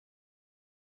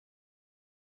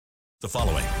The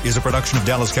following is a production of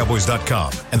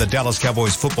DallasCowboys.com and the Dallas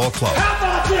Cowboys Football Club. How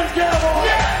about them Cowboys?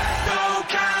 Go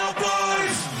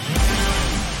Cowboys!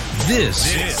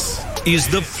 This is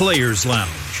the Players Lounge,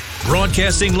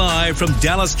 broadcasting live from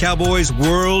Dallas Cowboys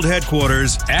World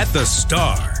Headquarters at the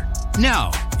Star. Now,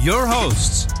 your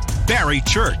hosts, Barry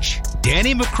Church,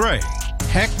 Danny McCray,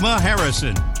 Heckma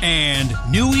Harrison, and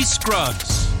Newy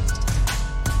Scruggs.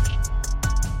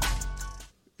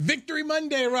 Victory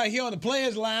Monday right here on the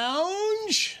Players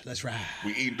Lounge. Let's ride.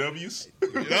 We eat W's.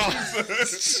 Old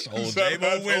Dave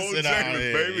Winston out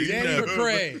here. Baby. Danny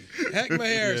McCray, Heckma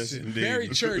Harrison, indeed. Barry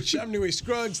Church. I'm Newy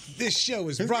Scruggs. This show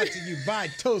is brought to you by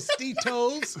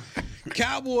Tostitos.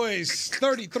 Cowboys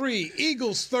 33,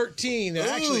 Eagles 13. They're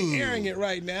actually airing it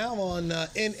right now on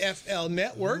NFL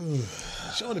Network.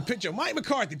 Showing a picture of Mike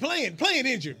McCarthy playing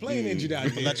injured out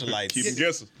there. Electrolytes. Keep him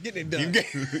guessing. Getting it done. Keep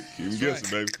him guessing,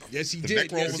 baby. Yes, he The did.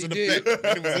 neck roll Yes, was he in did.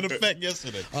 effect. It was in effect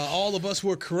yesterday. All of us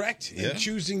were correct in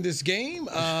choosing this game.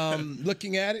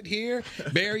 Looking at it here,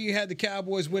 Barry, you had the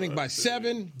Cowboys winning by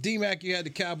 7. D-Mac, you had the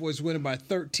Cowboys winning by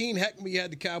 13. Heckma, you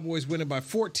had the Cowboys winning by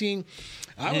 14.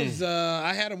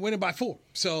 I had them winning by 4.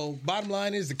 So bottom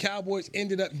line is the Cowboys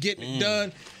ended up getting it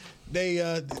done. They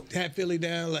had Philly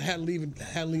down, had to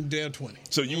leave down 20.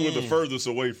 So you were the furthest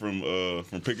away from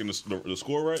picking the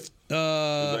score right? Is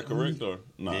that correct or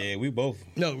not? Yeah, we both.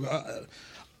 No,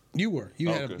 you were. You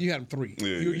had them 3. Yeah,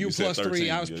 you said plus 3.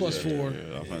 13. I was plus 4.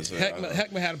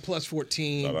 Heckma had a plus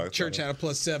 14. Church had a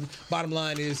plus 7. Bottom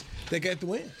line is they got the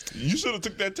win. You should have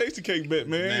took that tasty cake bet,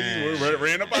 man. You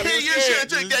ran up out of his You should have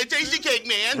scared. took that tasty cake,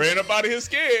 man. Ran up out of his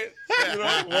scared. You know,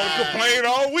 want to complain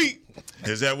all week.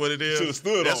 Is that what it is? Should've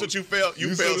stood That's on what it. you felt.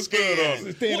 You felt should've stood scared. on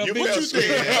it. You felt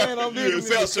scared. You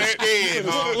felt so scared,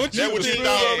 huh? What That's what you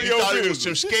thought. You thought there was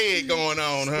some business. scared going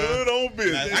on, huh? Stood on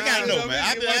business. I gotta know, man.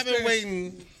 I've been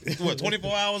waiting,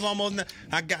 24 hours almost now?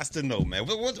 I got to know, man.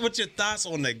 What's your thoughts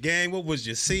on the game? What was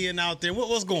you seeing out there?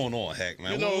 What's going on, Heck,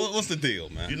 man? What's the deal,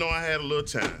 man? You know, I had a little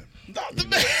time.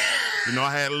 You know,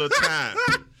 I had a little time.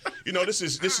 You know, this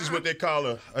is what they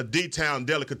call a D-town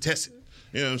delicatessen.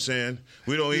 You know what I'm saying?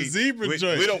 We don't eat zebra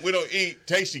joint. We don't eat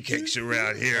tasty cakes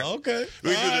around here. Okay.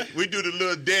 We do the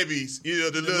little Debbie's, you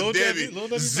know, the little Debbie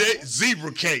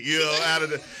zebra cake, you know, out of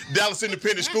the Dallas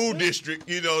Independent School District.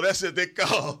 You know, that's what they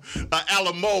call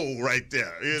Alamo right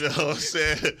there. You know what I'm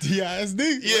saying?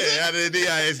 DISD. Yeah, out of the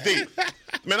DISD.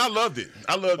 Man, I loved it.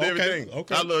 I loved everything.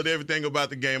 Okay. I loved everything about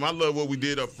the game. I love what we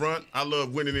did up front. I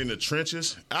love winning in the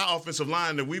trenches. Our offensive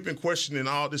line that we've been questioning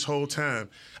all this whole time,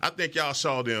 I think y'all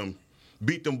saw them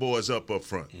beat them boys up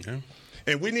front. Okay.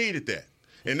 And we needed that.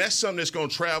 And that's something that's going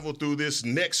to travel through this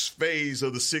next phase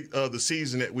of the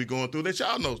season that we're going through that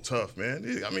y'all know tough,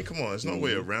 man. I mean, come on. There's no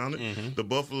way around it. The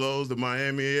Buffaloes, the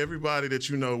Miami, everybody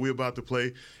that you know we're about to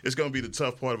play, it's going to be the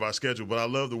tough part of our schedule. But I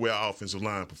love the way our offensive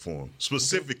line performed,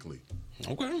 specifically.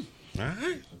 Okay. All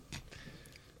right.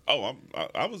 Oh,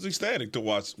 I was ecstatic to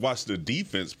watch the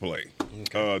defense play.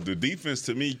 Okay. The defense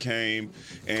to me came,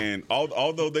 and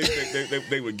although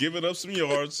they were giving up some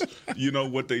yards, you know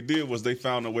what they did was they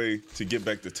found a way to get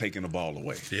back to taking the ball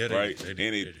away. Yeah, right, and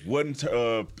it wasn't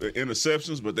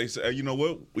interceptions, but they said, hey, you know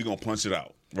what, we're gonna punch it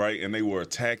out. Right, and they were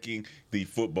attacking the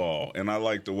football, and I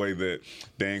like the way that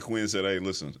Dan Quinn said, "Hey,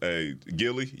 listen, hey,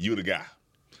 Gilly, you the guy."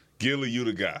 Gilly, you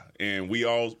the guy. And we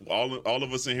all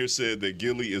of us in here said that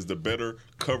Gilly is the better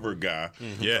cover guy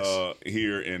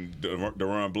here, and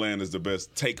Deron Bland is the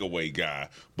best takeaway guy.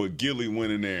 But Gilly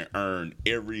went in there and earned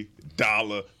every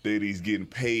dollar that he's getting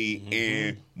paid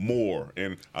and more.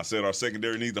 And I said our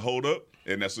secondary needs to hold up,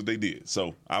 and that's what they did.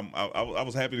 So I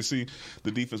was happy to see the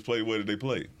defense play the way that they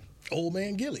played. Old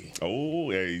man Gilly.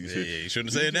 Oh, hey. You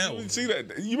shouldn't have said that one. See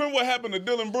that? You remember what happened to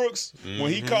Dylan Brooks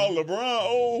when he called LeBron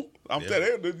old? I'm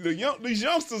telling you, these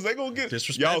youngsters, they going to get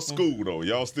disrespectful. Y'all school, though.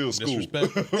 Y'all still school.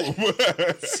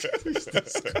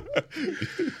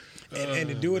 And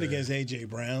to do it against A.J.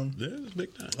 Brown. Yeah, it's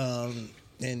big time.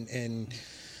 And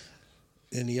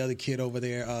the other kid over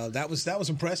there, that was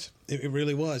impressive. It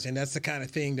really was. And that's the kind of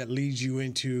thing that leads you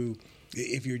into,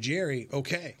 if you're Jerry,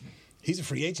 okay, he's a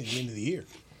free agent at the end of the year.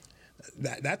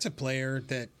 That's a player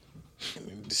that,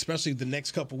 especially the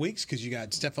next couple weeks, because you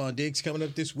got Stephon Diggs coming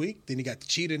up this week, then you got the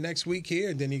Cheetah next week here,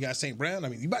 and then you got St. Brown. I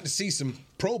mean, you're about to see some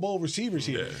Pro Bowl receivers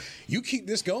here. Yeah. You keep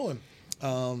this going,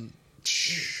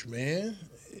 man,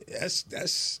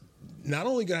 that's not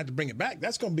only going to have to bring it back,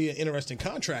 that's going to be an interesting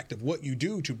contract of what you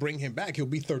do to bring him back. He'll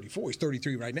be 34. He's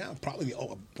 33 right now. Probably the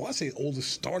oldest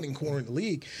starting corner in the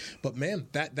league. But, man,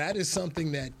 that is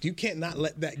something that you can't not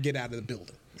let that get out of the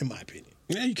building, in my opinion.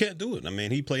 Yeah, you can't do it. I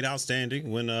mean, he played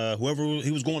outstanding when whoever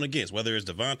he was going against, whether it's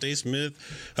Devontae Smith,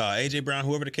 A.J. Brown,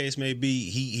 whoever the case may be,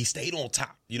 he stayed on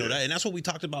top. You know, and that's what we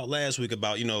talked about last week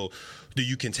about, do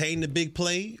you contain the big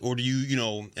play or do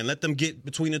you, and let them get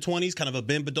between the 20s, kind of a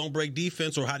bend but don't break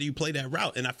defense, or how do you play that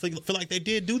route? And I feel like they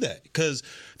did do that because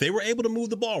they were able to move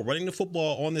the ball, running the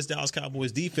football on this Dallas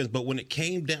Cowboys defense. But when it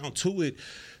came down to it,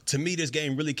 to me, this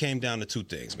game really came down to two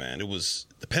things, man. It was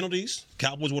the penalties.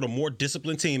 Cowboys were a more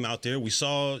disciplined team out there. We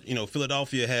saw,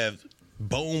 Philadelphia have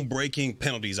bone-breaking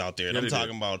penalties out there. And I'm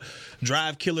talking about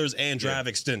drive killers and drive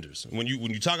extenders. When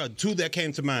you talk about two that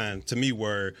came to mind to me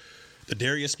were the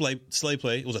Darius Slay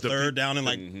play. It was a third down and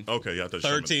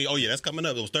 13. Oh, yeah, that's coming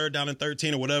up. It was third down and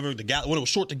 13 or whatever. When it was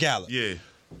short to Gallup. Yeah.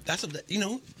 That's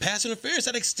pass interference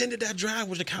that extended that drive,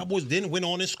 which the Cowboys then went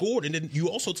on and scored. And then you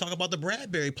also talk about the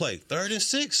Bradbury play, 3rd and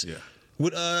 6. Yeah.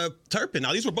 With Turpin.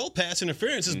 Now, these were both pass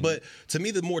interferences, but to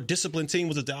me, the more disciplined team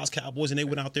was the Dallas Cowboys, and they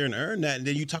went out there and earned that. And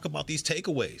then you talk about these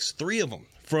takeaways, 3 of them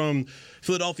from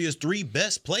Philadelphia's 3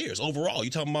 best players overall.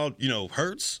 You're talking about,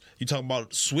 Hurts, you're talking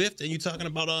about Swift, and you're talking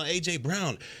about A.J.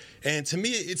 Brown. And to me,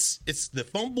 it's the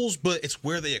fumbles, but it's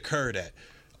where they occurred at.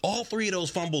 All 3 of those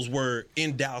fumbles were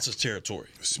in Dallas's territory.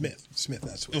 Smith,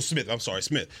 that's what. Oh, Smith. I'm sorry,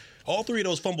 Smith. All 3 of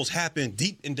those fumbles happened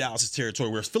deep in Dallas's territory,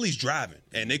 where Philly's driving,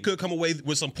 and they could come away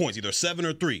with some points, either 7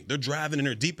 or 3. They're driving and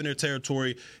they're deep in their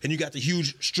territory, and you got the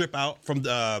huge strip out from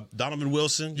Donovan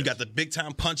Wilson. You got the big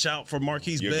time punch out from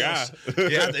Marquise Bell.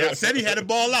 Yeah, I said he had the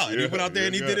ball out. He went out there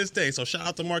and he did his thing. So shout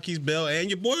out to Marquise Bell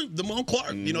and your boy Damone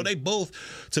Clark. They both,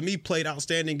 to me, played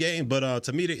outstanding game. But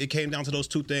to me, it came down to those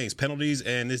 2 things: penalties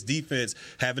and this defense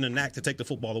having a knack to take the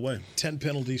football away. 10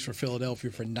 penalties for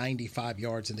Philadelphia for 95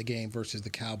 yards in the game versus the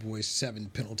Cowboys 7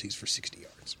 penalties for 60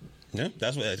 yards. Yeah,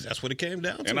 that's what it came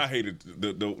down to. And I hated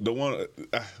the one.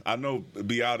 I know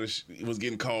Biotish was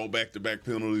getting called back-to-back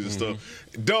penalties and stuff.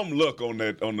 Dumb luck on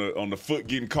the foot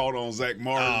getting caught on Zach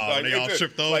Martin. Oh, they all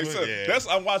tripped over. That's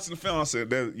I'm watching the film. I said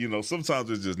that sometimes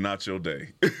it's just not your day.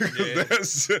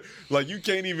 That's like you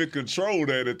can't even control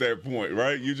that at that point,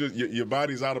 right? You just your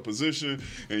body's out of position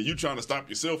and you trying to stop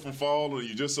yourself from falling.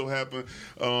 You just so happen,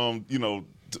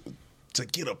 to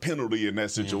get a penalty in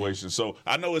that situation. So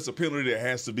I know it's a penalty that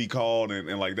has to be called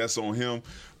and like that's on him.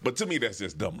 But to me, that's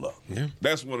just dumb luck. Yeah.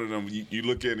 That's one of them you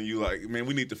look at and you like, man,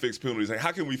 we need to fix penalties. Hey,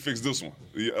 how can we fix this one?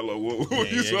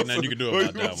 Nothing you can do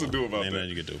about that. Nothing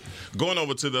you can do. Going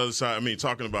over to the other side,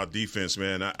 talking about defense,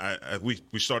 man,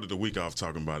 we started the week off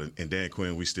talking about it, and Dan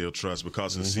Quinn we still trust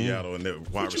because of Seattle and their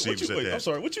wide receivers at that. I'm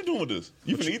sorry, what you doing with this?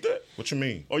 You finna eat that? What you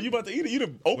mean? Are you about to eat it? You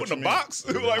done open the box?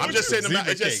 I'm just setting it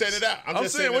out. I'm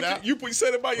just saying it out. You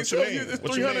said it by yourself. It's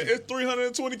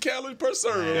 320 calories per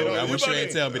serving. I wish you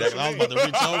didn't tell me that. I was about to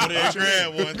reach over there and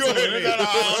grab one. Go ahead.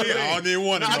 I don't even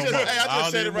want it. I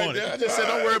just said it right there. I just said,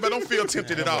 don't worry about it. Don't feel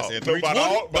tempted at all.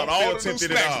 About all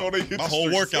tempted at all. My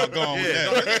whole workout gone with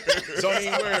that. Don't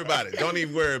even worry about it. Don't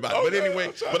even worry about it. But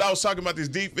anyway, I was talking about this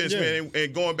defense, man,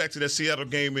 and going back to that Seattle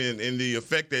game and the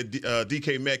effect that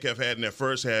DK Metcalf had in that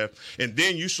first half. And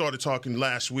then you started talking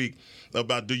last week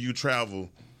about do you travel,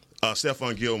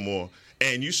 Stephon Gilmore.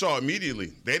 And you saw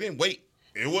immediately, they didn't wait.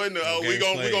 It wasn't, we're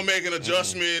gonna make an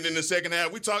adjustment in the second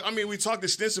half. We talked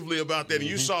extensively about that, and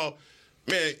you saw,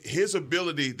 man, his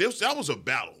ability. That was a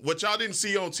battle. What y'all didn't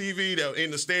see on TV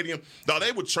in the stadium,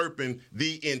 they were chirping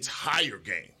the entire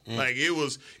game. Like it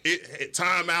was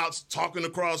timeouts, talking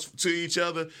across to each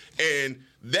other, and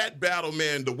that battle,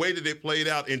 man, the way that it played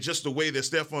out, and just the way that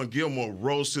Stephon Gilmore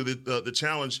rose to the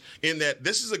challenge. In that,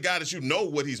 this is a guy that you know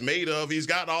what he's made of. He's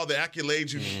got all the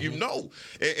accolades you know,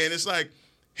 and it's like.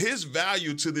 His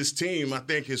value to this team, I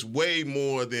think, is way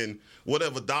more than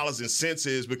whatever dollars and cents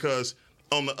is, because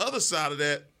on the other side of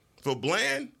that, for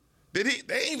Bland, they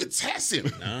didn't even test him.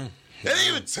 No. They didn't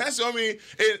even test him.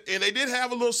 And they did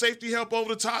have a little safety help over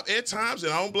the top at times,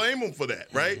 and I don't blame them for that,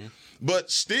 right?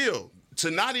 But still, to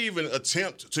not even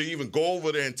attempt to even go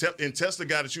over there and test the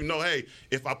guy that you know, hey,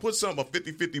 if I put a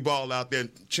 50-50 ball out there,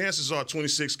 chances are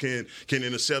 26 can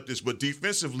intercept this. But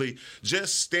defensively,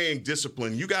 just staying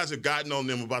disciplined. You guys have gotten on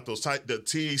them about the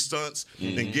T stunts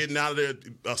and getting out of their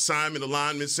assignment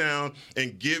alignment sound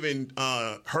and giving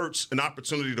Hurts an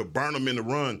opportunity to burn them in the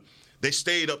run. They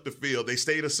stayed up the field. They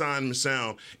stayed assignment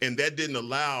sound, and that didn't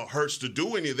allow Hurts to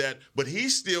do any of that. But he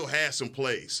still had some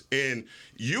plays. And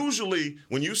usually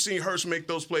when you see Hurts make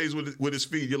those plays with his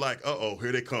feet, you're like, uh-oh,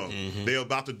 here they come. They're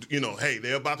about to,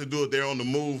 they're about to do it. They're on the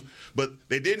move. But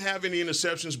they didn't have any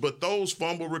interceptions. But those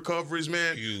fumble recoveries,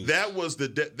 man,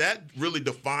 that really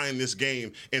defined this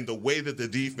game and the way that the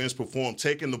defense performed,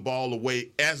 taking the ball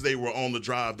away as they were on the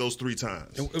drive those 3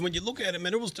 times. And when you look at it,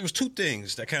 man, there was 2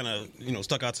 things that kind of,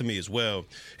 stuck out to me as well. well.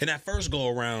 In that first go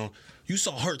around, you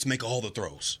saw Hurts make all the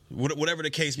throws. Whatever the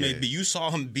case may be, you saw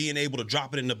him being able to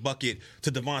drop it in the bucket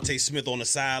to Devontae Smith on the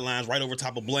sidelines right over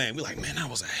top of Bland. We're like, man, that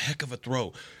was a heck of a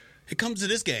throw. It comes to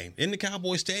this game in the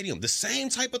Cowboy Stadium. The same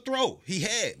type of throw he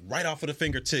had right off of the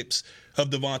fingertips of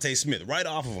Devontae Smith, right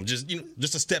off of him,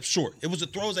 just a step short. It was the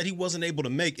throws that he wasn't able to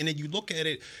make. And then you look at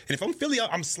it, and if I'm Philly,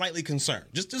 I'm slightly concerned.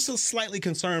 Just slightly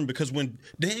concerned because when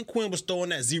Dan Quinn was throwing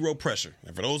that zero pressure,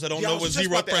 and for those that don't know what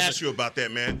zero pressure, to ask you about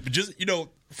that, man. Just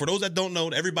for those that don't know,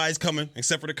 everybody's coming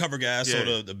except for the cover guys. Yeah.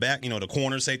 So the back, the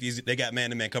corner safeties, they got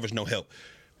man-to-man coverage, no help.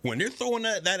 When they're throwing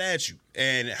that at you,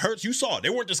 and it hurts, you saw it.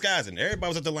 They weren't disguising. Everybody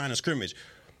was at the line of scrimmage.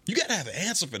 You got to have an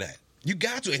answer for that. You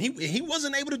got to. And he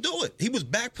wasn't able to do it. He was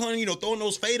back punting, throwing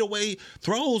those fadeaway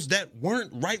throws that weren't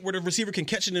right where the receiver can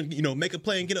catch it and, make a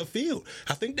play and get upfield.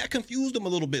 I think that confused him a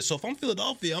little bit. So if I'm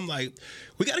Philadelphia, I'm like,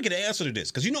 we got to get an answer to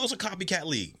this because it's a copycat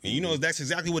league. And that's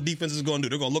exactly what defense is going to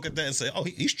do. They're going to look at that and say, oh,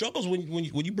 he struggles when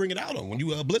you bring it out on him, when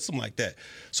you blitz him like that.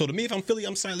 So to me, if I'm Philly,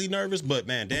 I'm slightly nervous. But,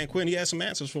 man, Dan Quinn, he has some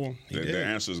answers for him. The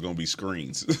answer is going to be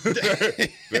screens. That's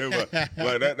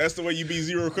the way you beat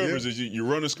zero coverage is you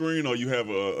run a screen or you have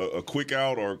a quick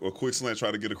out or a quick slant,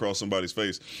 try to get across somebody's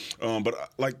face.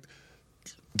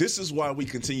 This is why we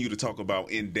continue to talk about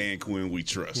in Dan Quinn we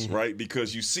trust, right?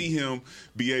 Because you see him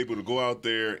be able to go out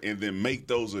there and then make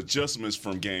those adjustments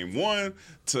from game one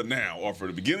to now, or for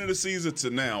the beginning of the season to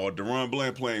now, or Deron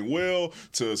Bland playing well,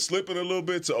 to slipping a little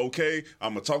bit, to okay,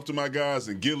 I'm going to talk to my guys,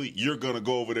 and Gilly, you're going to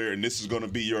go over there, and this is going to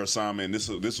be your assignment, and this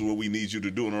is what we need you to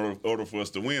do in order for us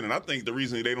to win. And I think the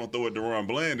reason they don't throw at Deron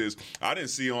Bland is, I didn't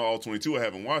see on all 22, I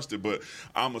haven't watched it, but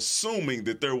I'm assuming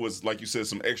that there was, like you said,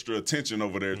 some extra attention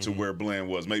over there to where Bland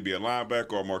was. Maybe a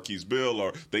linebacker or Marquise Bill,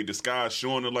 or they disguised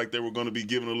showing it like they were going to be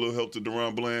giving a little help to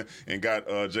Deron Bland and got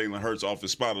Jalen Hurts off his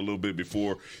spot a little bit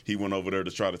before he went over there to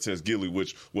try to test Gilly,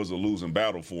 which was a losing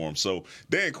battle for him. So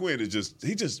Dan Quinn is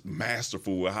just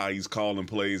masterful with how he's calling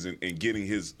plays and getting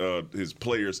his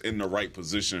players in the right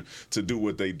position to do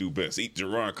what they do best.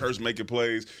 Jerron Kearse making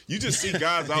plays. You just see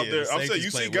guys out there. I'm saying you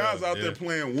see guys out there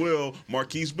playing well.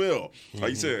 Marquise Bill,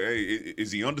 like you said, hey,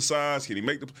 is he undersized? Can he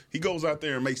make he goes out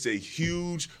there and makes a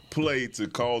huge play to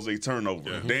cause a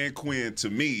turnover. Dan Quinn, to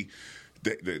me,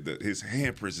 his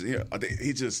handprints,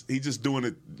 he just doing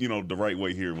it, the right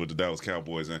way here with the Dallas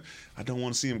Cowboys, and I don't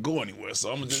want to see him go anywhere.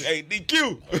 So I'm gonna just, hey,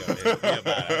 DQ.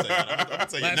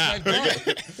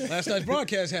 Last night's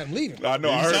broadcast had him leaving. I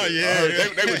know. I heard.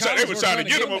 They were trying to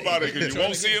get him up out of it because you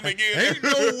won't see him again. Ain't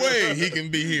no way he can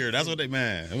be here. That's what it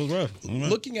was rough.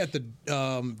 Looking at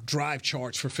the drive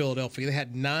charts for Philadelphia, they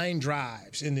had 9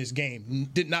 drives in this game.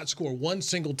 Did not score one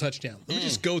single touchdown. Let me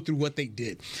just go through what they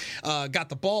did. Got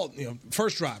the ball,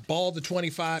 first drive, ball to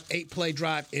 25, 8-play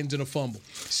drive, ends in a fumble.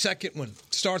 Second one,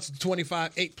 starts at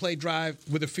 25, 8-play drive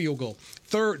with a field goal.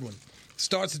 Third one,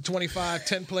 starts at 25,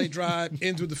 10-play drive,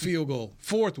 ends with a field goal.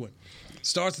 Fourth one,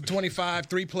 starts at 25,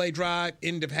 3-play drive,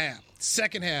 end of half.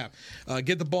 Second half,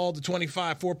 get the ball to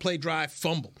 25, 4-play drive,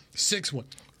 fumble. Sixth one,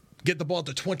 get the ball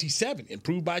to 27,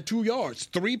 improved by 2 yards,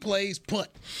 3 plays, punt.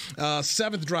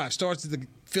 Seventh drive, starts at the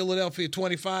Philadelphia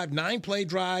 25, 9-play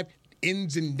drive,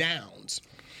 ends in downs.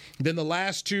 Then the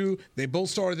last two, they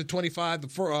both started at 25. The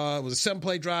first was a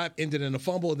 7-play drive, ended in a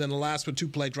fumble, and then the last one,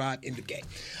 2-play drive, ended game.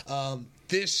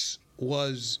 This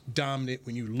was dominant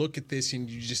when you look at this and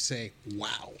you just say,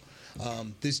 wow.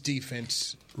 This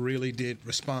defense really did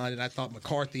respond, and I thought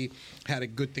McCarthy had a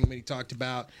good thing when he talked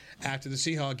about after the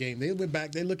Seahawks game. They went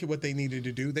back, they looked at what they needed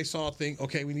to do. They saw a thing,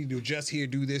 okay, we need to adjust here,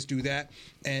 do this, do that,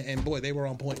 and boy, they were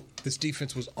on point. This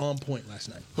defense was on point last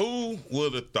night. Who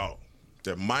would have thought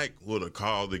that Mike would have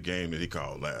called the game that he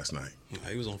called last night?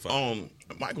 He was on fire.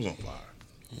 Mike was on fire.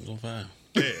 He was on fire.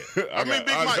 Yeah. I mean,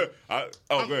 Big Mike.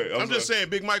 I'm just saying,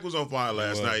 Big Mike was on fire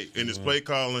last night in his play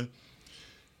calling.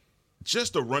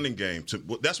 Just the running game,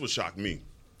 that's what shocked me.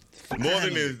 More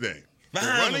than anything. The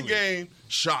running game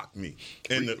shocked me.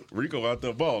 And Rico out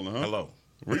there balling, huh? Hello.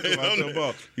 Rico out there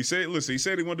balling. He said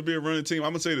he wanted to be a running team.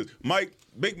 I'm going to say this.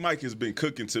 Big Mike has been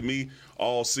cooking to me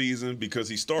all season because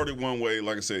he started one way.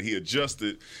 Like I said, he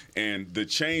adjusted, and the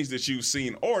change that you've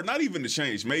seen, or not even the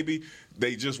change, maybe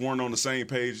they just weren't on the same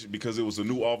page because it was a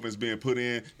new offense being put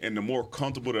in, and the more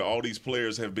comfortable that all these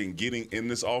players have been getting in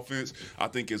this offense, I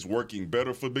think it's working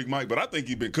better for Big Mike. But I think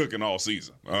he's been cooking all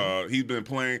season. He's been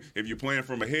playing. If you're playing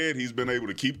from ahead, he's been able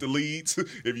to keep the leads.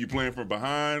 If you're playing from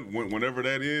behind, whenever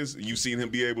that is, you've seen him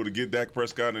be able to get Dak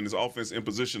Prescott and his offense in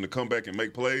position to come back and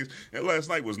make plays. And last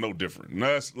night was no different.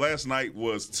 Last night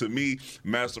was, to me,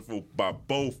 masterful by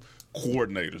both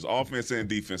coordinators, offense and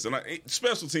defense, and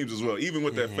special teams as well, even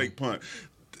with that fake punt.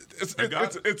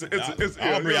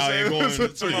 Aubrey out here going,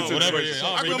 whatever.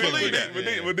 I couldn't believe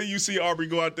that. But then you see Aubrey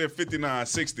go out there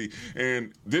 59-60,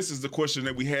 and this is the question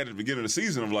that we had at the beginning of the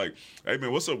season of like, hey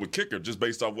man, what's up with kicker? Just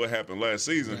based off what happened last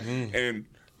season, and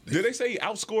did they say he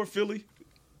outscored Philly?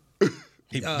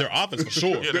 Their offense for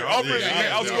sure. Their offense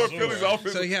outscored Philly's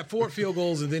offense. So he had 4 field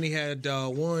goals, and then he had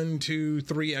 1, 2,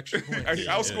 3 extra points. He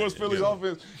outscores Philly's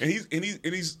offense, and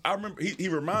he's. I remember he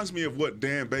reminds me of what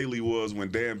Dan Bailey was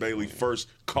when Dan Bailey first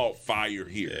caught fire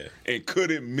here and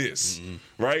couldn't miss,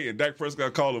 right? And Dak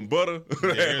Prescott called him Butter.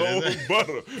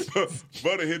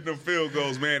 Butter hitting them field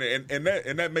goals, man, and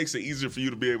that makes it easier for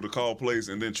you to be able to call plays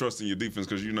and then trust in your defense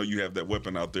because you know you have that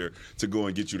weapon out there to go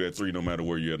and get you that 3 no matter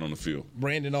where you're at on the field.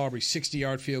 Brandon Aubrey,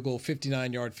 60-yard field goal,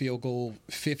 59-yard field goal,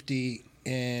 50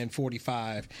 and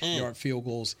 45-yard field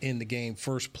goals in the game.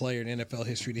 First player in NFL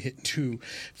history to hit 2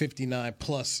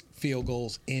 59-plus field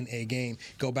goals in a game.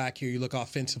 Go back here, you look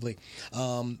offensively.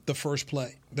 The first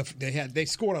play, they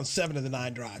scored on 7 of the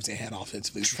 9 drives they had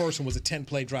offensively. The first one was a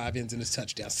 10-play drive, ends in a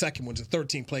touchdown. Second one's a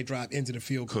 13-play drive, ends in a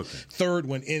field goal. Third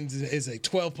one is a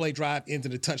 12-play drive, ends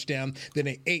in a touchdown. Then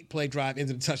an 8-play drive,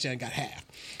 ends in a touchdown, got half.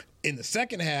 In the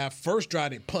second half, first drive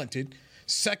they punted.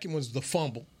 Second was the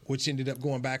fumble, which ended up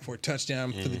going back for a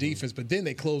touchdown for the defense. But then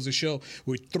they closed the show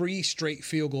with 3 straight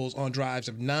field goals on drives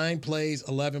of 9 plays,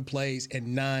 11 plays,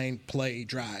 and 9-play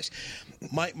drives.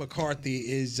 Mike McCarthy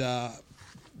is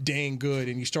dang good,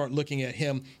 and you start looking at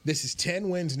him. This is 10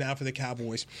 wins now for the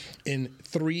Cowboys in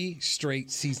 3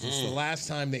 straight seasons. The last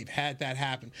time they've had that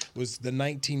happen was the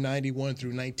 1991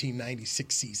 through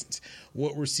 1996 seasons.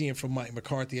 What we're seeing from Mike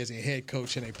McCarthy as a head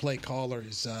coach and a play caller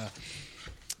is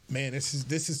man,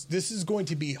 this is going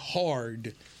to be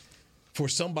hard for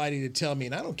somebody to tell me,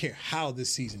 and I don't care how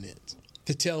this season ends,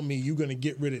 to tell me you're going to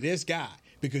get rid of this guy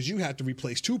because you have to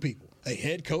replace 2 people, a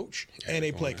head coach and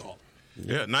a play caller.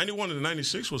 Yeah, 91 to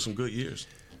 96 was some good years.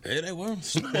 Hey, they were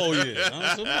Super Bowl years.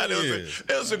 That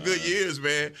was some good years,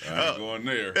 man. I ain't going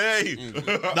there. Hey, hey.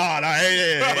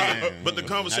 But the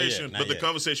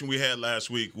conversation we had last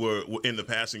week were in the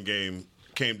passing game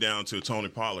came down to Tony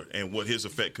Pollard and what his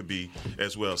effect could be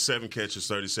as well. 7 catches,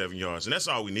 37 yards. And that's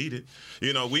all we needed.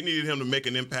 You know, we needed him to make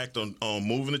an impact on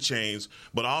moving the chains,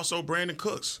 but also Brandon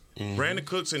Cooks. Brandon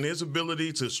Cooks and his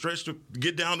ability to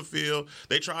get down the field.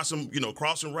 They try some,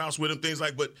 crossing routes with him, things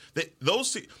like, but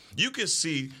you can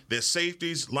see that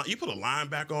safeties, you put a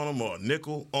linebacker on them or a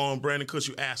nickel on Brandon Cooks,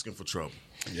 you're asking for trouble.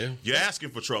 Yeah, you're asking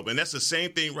for trouble, and that's the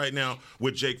same thing right now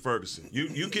with Jake Ferguson.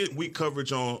 You get weak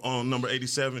coverage on number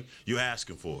 87, you're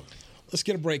asking for it. Let's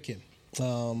get a break in.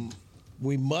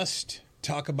 We must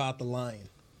talk about the Lion,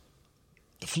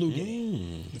 the flu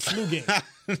game,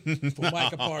 for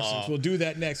Micah Parsons. We'll do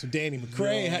that next with Danny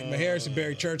McCray, Heckma Harris, and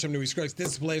Barry Church. I'm Louis Scruggs. This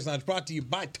is Players Lounge, brought to you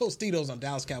by Tostitos on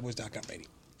DallasCowboys.com radio.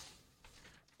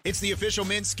 It's the official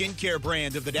men's skincare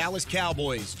brand of the Dallas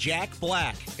Cowboys, Jack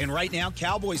Black. And right now,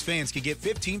 Cowboys fans can get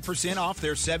 15% off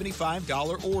their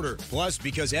 $75 order. Plus,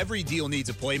 because every deal needs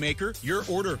a playmaker, your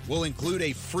order will include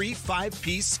a free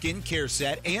 5-piece skincare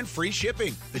set and free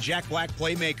shipping. The Jack Black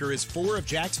Playmaker is 4 of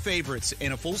Jack's favorites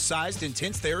and a full-sized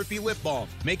intense therapy lip balm.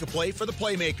 Make a play for the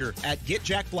playmaker at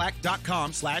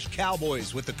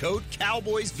getjackblack.com/Cowboys with the code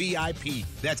CowboysVIP.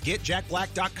 That's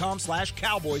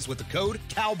getjackblack.com/Cowboys with the code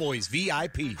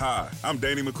CowboysVIP. Hi, I'm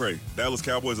Danny McCray, Dallas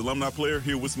Cowboys alumni player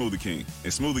here with Smoothie King.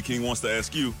 And Smoothie King wants to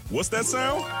ask you, what's that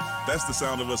sound? That's the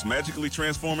sound of us magically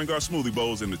transforming our smoothie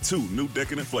bowls into 2 new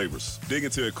decadent flavors. Dig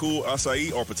into a cool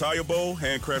acai or pitaya bowl,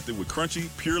 handcrafted with crunchy,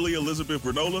 purely Elizabeth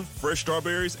granola, fresh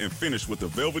strawberries, and finished with a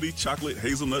velvety chocolate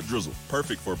hazelnut drizzle.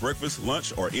 Perfect for breakfast,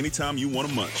 lunch, or anytime you want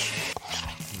to munch.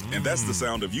 And that's the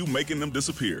sound of you making them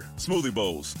disappear. Smoothie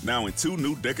bowls, now in 2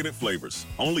 new decadent flavors.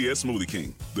 Only at Smoothie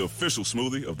King, the official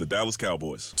smoothie of the Dallas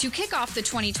Cowboys. To kick off the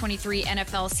 2023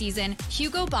 NFL season,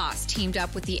 Hugo Boss teamed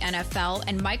up with the NFL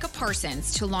and Micah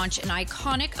Parsons to launch an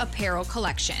iconic apparel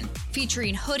collection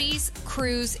featuring hoodies,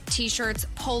 crews, t-shirts,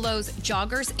 polos,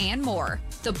 joggers, and more.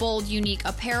 The bold, unique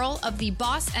apparel of the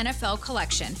Boss NFL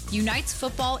collection unites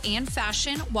football and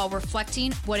fashion while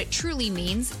reflecting what it truly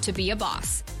means to be a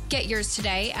boss. Get yours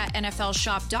today at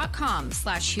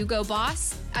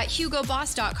nflshop.com/HugoBoss, at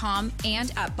HugoBoss.com,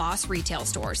 and at Boss retail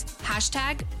stores.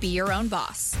 #Be your own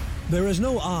boss. There is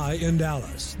no I in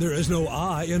Dallas. There is no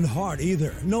I in Hart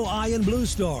either. No I in Blue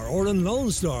Star or in Lone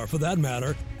Star for that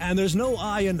matter. And there's no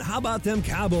I in how about them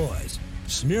Cowboys?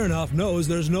 Smirnoff knows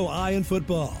there's no I in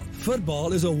football.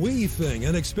 Football is a we thing,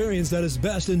 an experience that is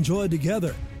best enjoyed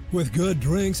together. With good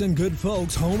drinks and good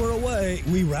folks, home or away,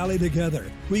 we rally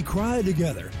together, we cry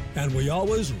together, and we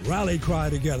always rally cry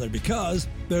together because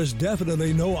there's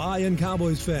definitely no I in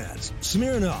Cowboys fans.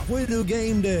 Smirnoff, we do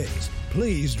game days.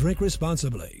 Please drink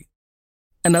responsibly.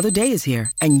 Another day is here,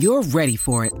 and you're ready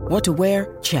for it. What to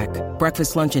wear? Check.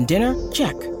 Breakfast, lunch, and dinner?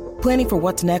 Check. Planning for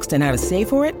what's next and how to save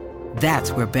for it?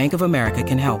 That's where Bank of America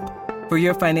can help. For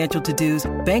your financial to-dos,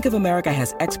 Bank of America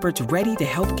has experts ready to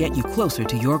help get you closer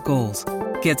to your goals.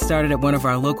 Get started at one of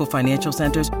our local financial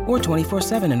centers or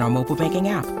 24/7 in our mobile banking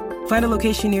app. Find a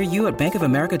location near you at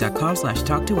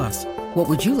bankofamerica.com/talktous. What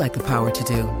would you like the power to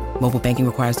do? Mobile banking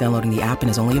requires downloading the app and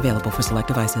is only available for select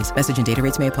devices. Message and data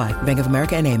rates may apply. Bank of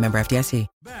America N.A., member FDIC.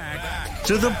 Back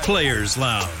to the Players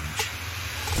Lounge.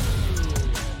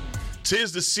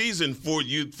 'Tis the season for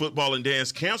youth football and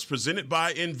dance camps presented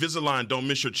by Invisalign. Don't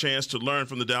miss your chance to learn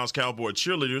from the Dallas Cowboys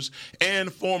cheerleaders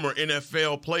and former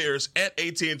NFL players at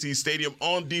AT&T Stadium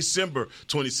on December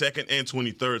 22nd and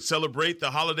 23rd. Celebrate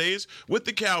the holidays with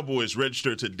the Cowboys.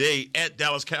 Register today at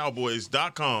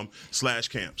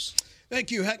dallascowboys.com/camps. Thank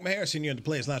you, Heckma Harrison. You're in the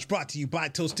Players Lounge. Brought to you by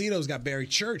Tostitos. Got Barry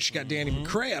Church. Got Danny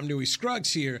McCray. I'm Dewey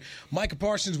Scruggs here. Micah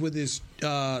Parsons with his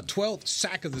 12th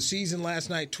sack of the season last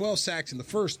night. 12 sacks in the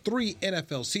first 3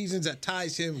 NFL seasons. That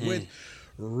ties him with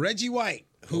Reggie White,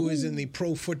 who is in the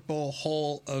Pro Football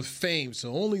Hall of Fame.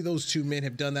 So only those two men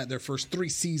have done that their first 3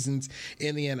 seasons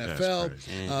in the NFL.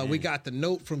 We got the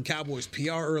note from Cowboys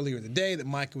PR earlier in the day that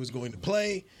Micah was going to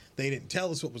play. They didn't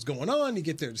tell us what was going on. You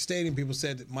get there to the stadium, people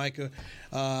said that Micah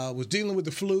was dealing with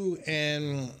the flu,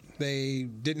 and they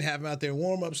didn't have him out there in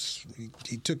warm-ups.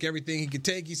 He took everything he could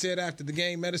take, he said, after the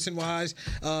game, medicine-wise.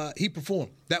 He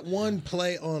performed. That one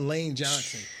play on Lane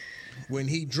Johnson, when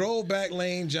he drove back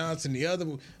Lane Johnson, the other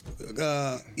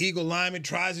Eagle lineman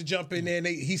tries to jump in there, and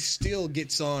he still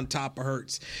gets on top of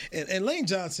Hurts. And Lane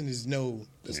Johnson is no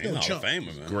chump.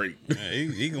 Famer, man. Great. Yeah,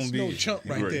 he gonna be no chump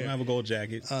right there. Have a gold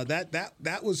jacket.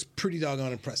 That was pretty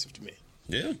doggone impressive to me.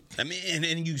 Yeah, I mean,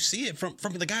 and you see it from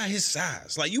the guy his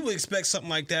size. Like, you would expect something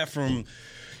like that from,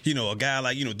 a guy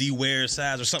like, D. Ware's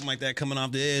size or something like that coming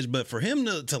off the edge. But for him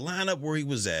to line up where he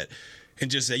was at and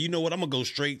just say, you know what, I'm going to go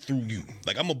straight through you.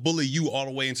 Like, I'm going to bully you all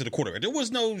the way into the quarterback. There was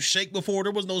no shake before.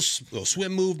 There was no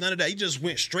swim move, none of that. He just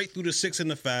went straight through the 6 and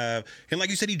the 5. And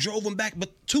like you said, he drove him back, but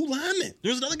 2 linemen.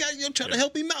 There was another guy trying to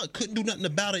help him out. Couldn't do nothing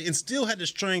about it and still had the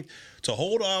strength to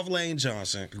hold off Lane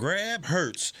Johnson, grab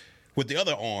Hurts with the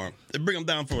other arm and bring him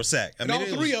down for a sack. I mean, all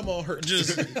 3 of them all hurt.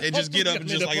 Just get up and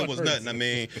just like it was nothing. I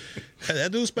mean,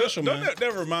 that dude's special, man.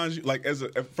 That reminds you, like,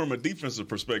 from a defensive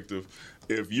perspective,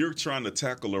 if you're trying to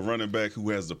tackle a running back who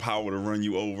has the power to run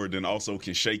you over, then also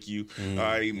can shake you, all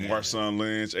right, Marshawn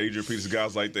Lynch, Adrian Peterson,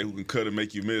 guys like that who can cut and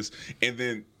make you miss, and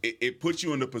then it puts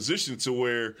you in a position to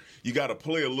where you got to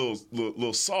play a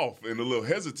little soft and a little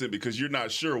hesitant because you're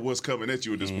not sure what's coming at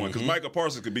you at this point. Because Micah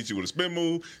Parsons could beat you with a spin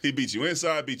move, he beat you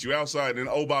inside, beat you outside, and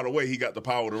oh, by the way, he got the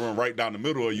power to run right down the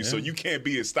middle of you. So you can't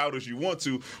be as stout as you want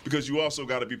to because you also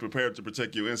got to be prepared to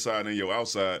protect your inside and your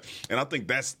outside. And I think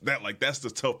that's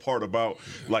the tough part about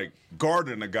like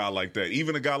guarding a guy like that.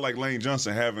 Even a guy like Lane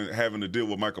Johnson having to deal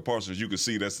with Micah Parsons, you can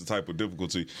see that's the type of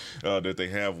difficulty that they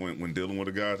have when dealing with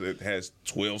a guy that has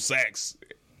 12 sacks.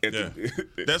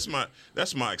 That's my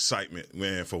excitement,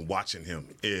 man, for watching him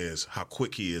is how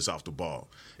quick he is off the ball.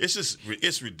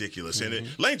 It's ridiculous. And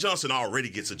Lane Johnson already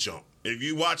gets a jump. If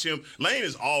you watch him, Lane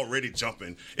is already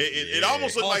jumping. It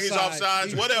almost looks like he's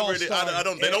offsides. Whatever it is,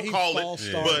 they don't call it,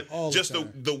 but just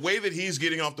the way that he's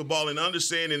getting off the ball and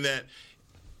understanding that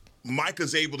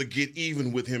Micah's able to get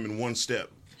even with him in one step.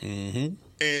 And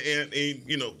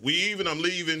I'm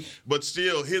leaving, but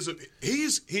still,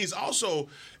 he's also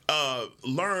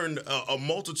learned a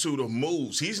multitude of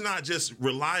moves. He's not just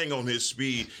relying on his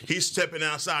speed. He's stepping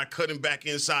outside, cutting back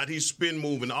inside. He's spin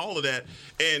moving, all of that,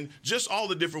 and just all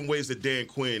the different ways that Dan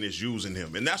Quinn is using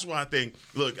him. And that's why I think,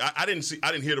 look, I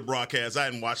didn't hear the broadcast.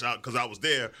 I didn't watch out because I was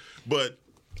there. But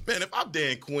man, if I'm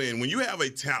Dan Quinn, when you have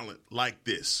a talent like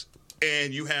this,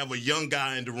 and you have a young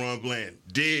guy in DeRon Bland,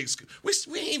 Diggs. We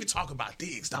ain't even talk about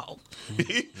Diggs, dog.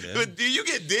 But you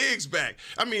get Diggs back.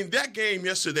 I mean, that game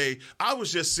yesterday, I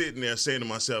was just sitting there saying to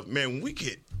myself, man,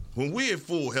 when we're in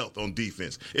full health on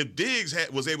defense, if Diggs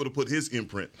was able to put his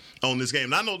imprint on this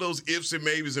game, and I know those ifs and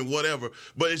maybes and whatever,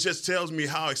 but it just tells me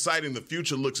how exciting the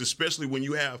future looks, especially when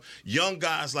you have young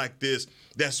guys like this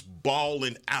that's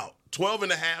balling out. 12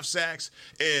 and a half sacks,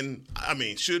 and, I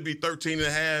mean, should be 13 and a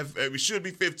half. It should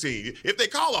be 15. If they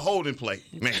call a holding play,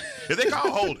 man, if they call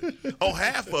a holding on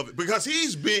half of it, because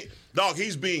he's being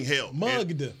held.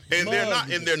 Mugged. And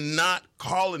they're not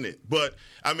calling it. But,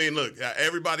 I mean, look,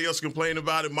 everybody else complaining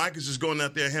about it. Mike is just going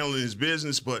out there handling his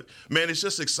business. But, man, it's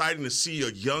just exciting to see a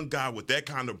young guy with that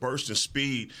kind of burst and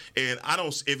speed. And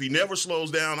if he never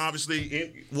slows down,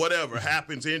 obviously, whatever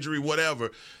happens, injury,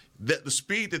 whatever, that the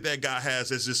speed that guy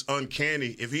has is just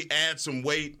uncanny. If he adds some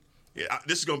weight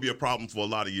This is going to be a problem for a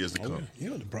lot of years to come. You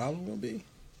know what the problem going to be?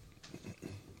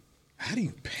 How do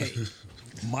you pay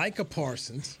Micah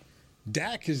Parsons?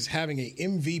 Dak is having a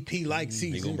MVP-like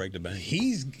season. He gonna break the bank.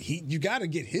 You got to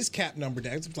get his cap number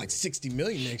down. It's like $60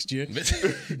 million next year. And by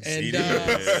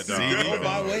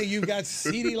the way, you got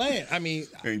CeeDee Lamb. I mean,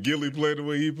 and Gilly played the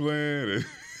way he played.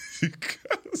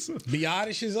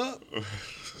 Biotish is up.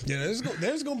 Yeah,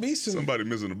 there's gonna be somebody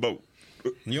missing a boat.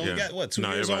 You only got 2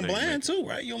 years on Bland too,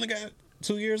 right? You only got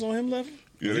 2 years on him left.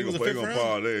 Yeah, they're gonna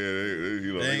pause.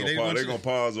 They're gonna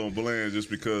pause on Bland just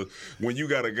because when you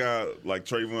got a guy like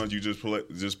Trayvon, you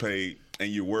just paid,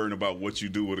 and you're worrying about what you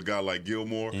do with a guy like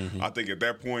Gilmore. I think at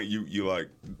that point you like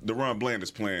DeRon Bland is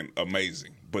playing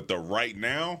amazing, but the right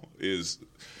now is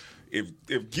if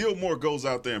Gilmore goes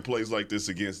out there and plays like this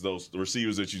against those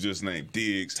receivers that you just named,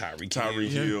 Diggs, Tyreek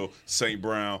Hill, St.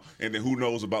 Brown, and then who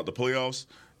knows about the playoffs?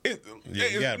 It's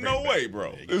no way,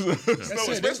 bro.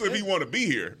 Especially if he want to be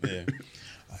here. Yeah.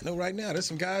 I know right now there's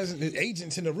some guys,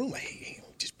 agents in the room. Hey,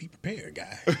 just be prepared,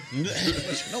 guy.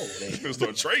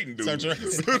 Start trading dudes. I'm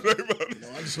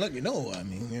just letting you know. I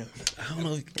mean, yeah. I don't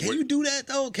know. Can you do that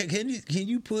though? Can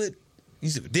you put? You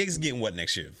said Diggs is getting what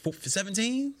next year?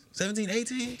 17,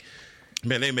 18?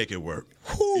 Man, they make it work.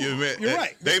 You're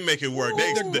right. They make it work.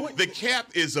 The cap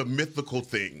is a mythical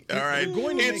thing. All right,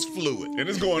 it's fluid and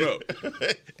it's going up.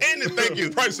 And thank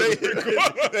you, price. It's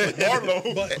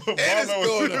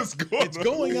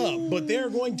going up, but they're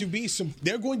going to be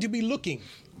They're going to be looking.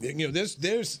 You know,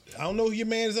 there's. I don't know who your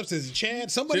man is upstairs.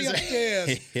 Chad. Somebody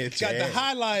upstairs got the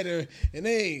highlighter, and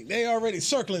they already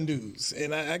circling dudes.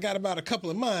 And I got about a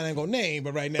couple of mine. I ain't gonna name,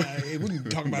 but right now we can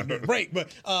talk about the break.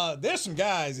 But there's some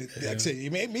guys that, like I said,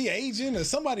 it may be an agent or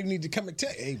somebody need to come and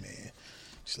tell you, hey man,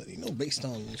 just let you know based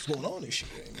on what's going on this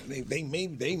year, they may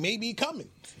be coming.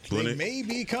 May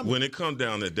be coming. When it comes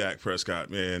down to Dak Prescott,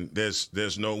 man,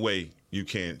 there's no way you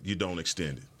don't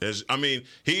extend it.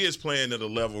 He is playing at a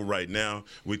level right now.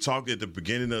 We talked at the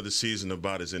beginning of the season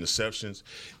about his interceptions.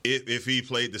 If he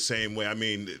played the same way,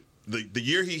 the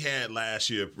year he had last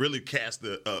year really cast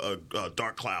a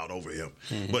dark cloud over him.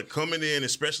 Mm-hmm. But coming in,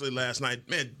 especially last night,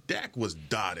 man, Dak was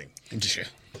dotting. Yeah.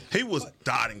 He was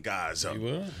dotting guys up.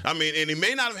 And he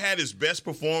may not have had his best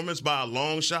performance by a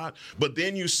long shot, but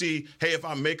then you see, hey, if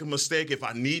I make a mistake, if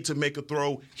I need to make a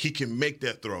throw, he can make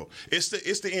that throw. It's the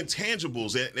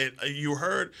intangibles that you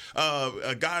heard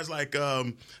guys like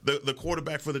the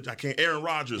quarterback for Aaron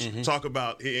Rodgers talk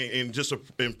about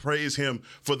and praise him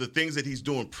for the things that he's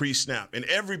doing pre-snap. And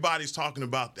everybody's talking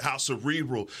about how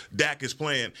cerebral Dak is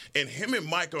playing. And him and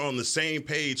Mike are on the same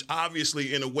page,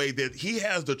 obviously, in a way that he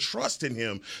has the trust in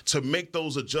him to make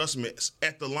those adjustments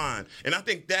at the line. And I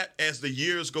think that as the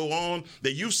years go on,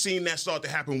 that you've seen that start to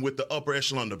happen with the upper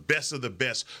echelon, the best of the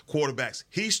best quarterbacks.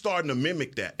 He's starting to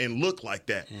mimic that and look like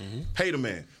that. Pay the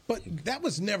man. But that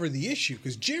was never the issue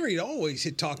because Jerry always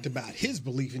had talked about his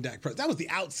belief in Dak Prescott. That was the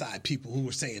outside people who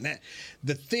were saying that.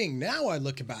 The thing now I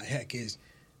look about, is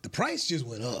the price just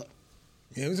went up.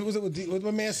 Yeah, what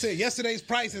my man said. Yesterday's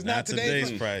price is not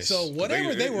today's price. So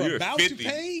whatever they were about 50, to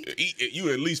pay,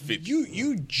 you at least 50.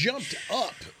 You jumped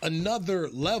up another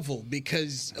level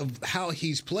because of how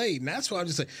he's played, and that's why I'm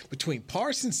just saying between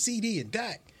Parsons, CD, and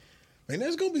Dak, man,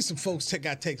 there's going to be some folks that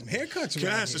got to take some haircuts. Can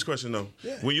I ask this question though?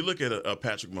 Yeah. When you look at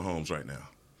Patrick Mahomes right now.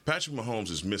 Patrick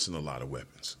Mahomes is missing a lot of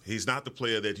weapons. He's not the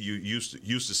player that you used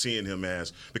to seeing him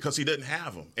as because he doesn't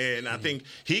have them. And I think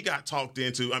he got talked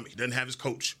into. He doesn't have his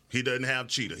coach. He doesn't have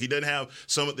Cheetah. He doesn't have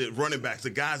some of the running backs, the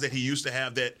guys that he used to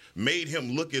have that made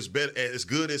him look as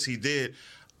good as he did.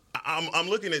 I'm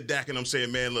looking at Dak and I'm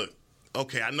saying, man, look.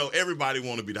 Okay, I know everybody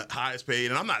want to be the highest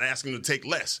paid, and I'm not asking them to take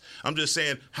less. I'm just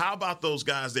saying, how about those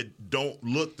guys that don't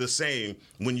look the same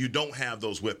when you don't have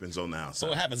those weapons on the outside?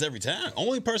 So it happens every time.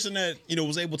 Only person that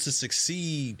was able to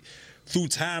succeed through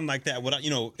time like that, without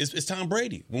is Tom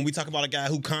Brady. When we talk about a guy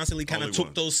who constantly kind of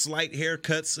took those slight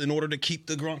haircuts in order to keep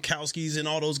the Gronkowskis and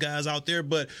all those guys out there,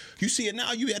 but you see it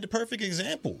now. You had the perfect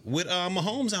example with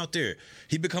Mahomes out there.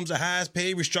 He becomes the highest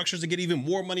paid, restructures to get even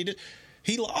more money.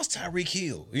 He lost Tyreek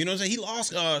Hill. You know what I'm saying? He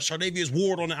lost Chardavius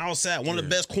Ward on the outside, one of the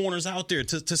best corners out there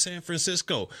to San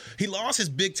Francisco. He lost his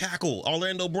big tackle,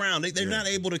 Orlando Brown. They're not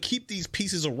able to keep these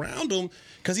pieces around him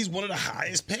because he's one of the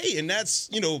highest paid. And that's,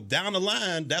 down the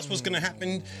line, that's what's going to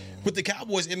happen with the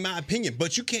Cowboys, in my opinion.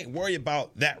 But you can't worry about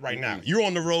that right now. You're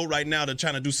on the road right now to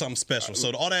trying to do something special.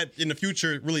 So all that in the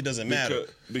future really doesn't matter.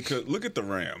 Because look at the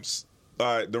Rams.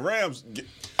 The Rams,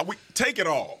 we take it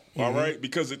all right?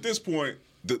 Because at this point,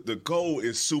 the goal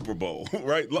is Super Bowl,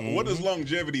 right? What does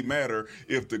longevity matter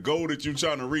if the goal that you're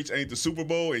trying to reach ain't the Super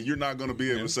Bowl and you're not going to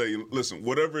be able to say, listen,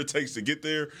 whatever it takes to get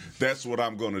there, that's what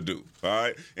I'm going to do, all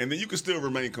right? And then you can still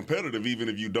remain competitive even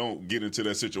if you don't get into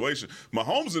that situation.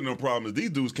 Mahomes and the problem is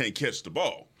these dudes can't catch the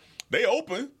ball. They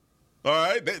open. All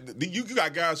right, you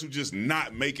got guys who just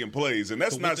not making plays, and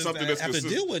that's not something that's have to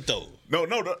deal with though. No,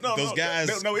 those guys.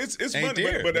 It's money,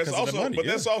 but that's also,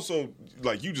 that's also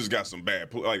like you just got some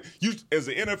bad. Like you as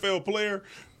an NFL player,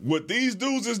 what these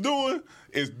dudes is doing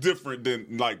is different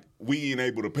than like we ain't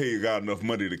able to pay a guy enough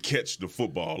money to catch the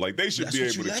football. Like they should be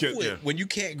able to catch it when you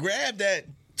can't grab that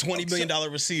 $20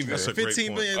 million receiver,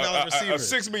 $15 million receiver. A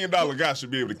 $6 million guy should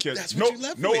be able to catch. That's what you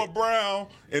left Noah with. Brown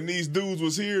and these dudes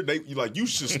was here. You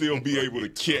should still be able to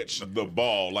catch the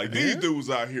ball. Like these dudes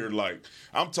out here, like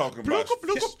I'm talking about.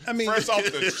 Fresh off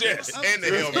the chest and the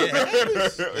helmet.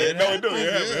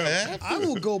 I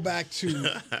will go back to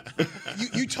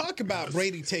you talk about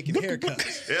Brady taking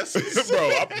haircuts. Yes,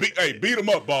 bro. Beat him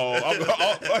up, ball.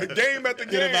 Game at the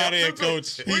game. Get him out of here,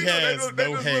 coach. He has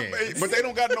no hands. But they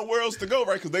don't got nowhere else to go,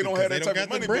 right? Because they don't have that type of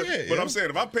money. Bread, but I'm saying,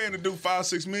 if I'm paying to do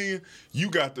 $5-6 million, you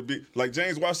got to be like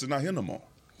James Washington not here no more.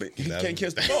 He can't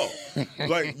catch the ball.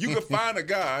 Like you can find a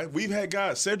guy. We've had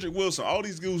guys, Cedric Wilson, all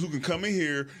these dudes who can come in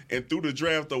here and through the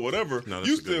draft or whatever.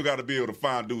 You still got to be able to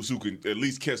find dudes who can at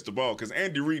least catch the ball. Because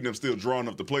Andy Reid and them still drawing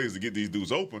up the plays to get these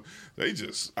dudes open. They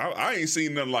just, I ain't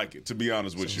seen nothing like it. To be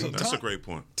honest with you, that's a great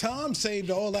point. Tom saved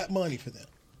all that money for them.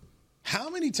 How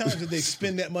many times did they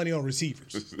spend that money on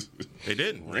receivers? They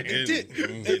didn't. They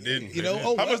didn't. You know,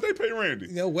 how much they pay Randy?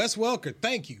 You know, Wes Welker,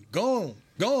 thank you. Go on.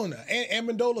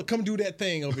 Amendola, come do that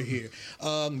thing over here.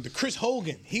 The Chris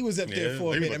Hogan, he was up there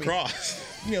for a minute.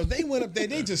 You know, they went up there.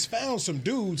 They just found some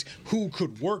dudes who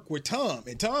could work with Tom.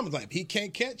 And Tom was like, he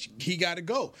can't catch. He got to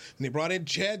go. And they brought in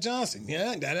Chad Johnson.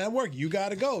 Yeah, that didn't work. You got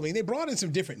to go. I mean, they brought in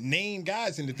some different name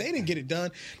guys. And if they didn't get it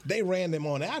done, they ran them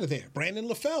on out of there. Brandon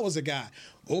LaFell was a guy.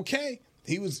 Okay.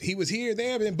 He was here,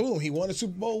 there, and then boom, he won a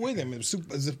Super Bowl with him. It was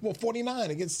Super Bowl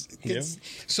 49 against.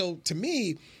 So to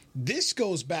me, this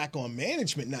goes back on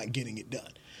management not getting it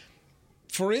done.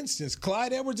 For instance,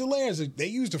 Clyde Edwards-Helaire, they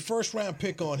used a first-round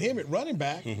pick on him at running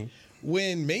back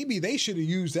when maybe they should have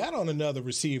used that on another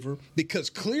receiver because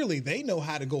clearly they know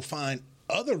how to go find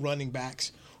other running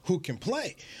backs who can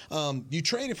play. You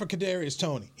traded for Kadarius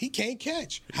Toney. He can't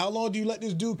catch. How long do you let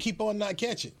this dude keep on not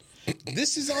catching?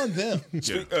 This is on them.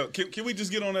 Can we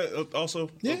just get on that also?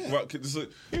 Yeah.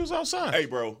 He was outside. Hey,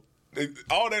 bro.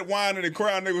 All that whining and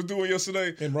crying they was doing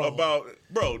yesterday about,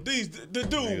 bro, the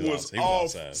dude was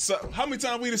off. How many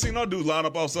times we done seen our dudes line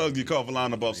up offside, get called for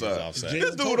lining up offside?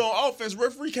 This dude on offense,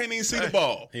 referee can't even see the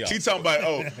ball. He talking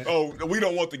about, we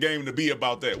don't want the game to be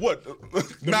about that. What?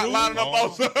 Not lining up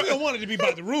offside? We don't want it to be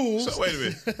about the rules. So wait a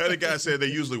minute. That guy said they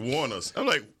usually warn us. I'm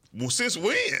like, well, since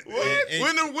when?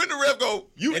 When the ref go,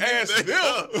 you asked them.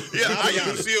 I used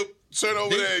to see him.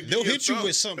 They'll hit you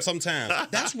with sometimes.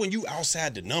 That's when you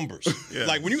outside the numbers.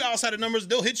 Like when you outside the numbers,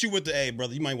 they'll hit you with the, hey,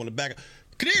 brother, you might want to back up.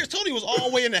 Kadarius Toney was all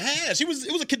the way in the hash. It was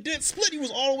a condensed split. He was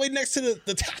all the way next to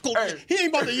the tackle. Hey. He ain't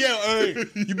about to yell, hey,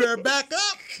 you better back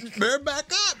up.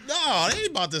 No, they ain't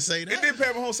about to say that. And then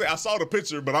Pat Mahomes say, I saw the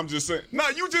picture, but I'm just saying. No,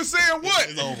 you just saying what?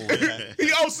 It's over with, he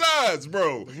offsides,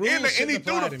 bro. And he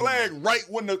threw the flag right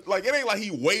when it ain't like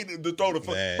he waited to throw the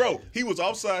flag. Bro, he was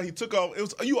offside. He took off. It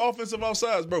was you offensive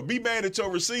offsides, bro. Be mad at your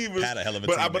receivers. Had a hell of a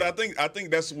but teammate. I think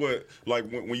that's what, like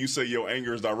when you say your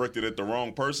anger is directed at the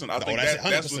wrong person, I think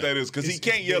that's what that is. Because he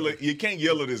can't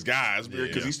yell at his guys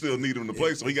because he still need him to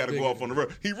play, so he got to go off on the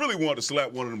road. He really wanted to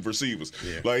slap one of them receivers.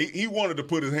 Like he wanted to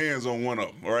put his hands on one of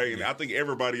them, all right? And I think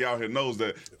everybody out here knows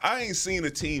that. I ain't seen a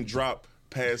team drop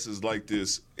passes like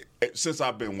this since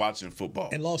I've been watching football.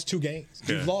 And lost 2 games.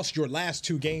 You've lost your last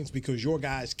 2 games because your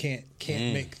guys can't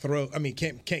make throw. I mean,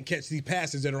 can't catch these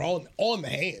passes that are on the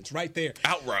hands right there.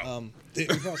 Out route.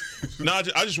 No,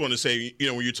 I just want to say,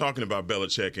 when you're talking about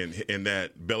Belichick and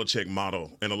that Belichick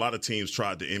model, and a lot of teams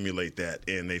tried to emulate that,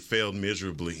 and they failed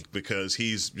miserably because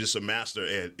he's just a master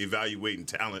at evaluating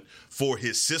talent for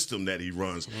his system that he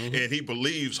runs. And he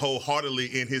believes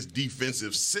wholeheartedly in his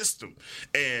defensive system.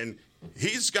 And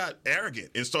he's got arrogant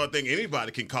and started thinking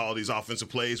anybody can call these offensive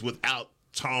plays without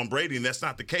Tom Brady, and that's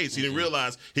not the case. He didn't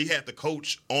realize he had the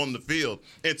coach on the field.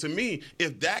 And to me,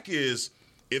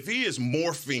 if he is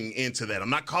morphing into that,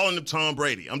 I'm not calling him Tom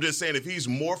Brady. I'm just saying if he's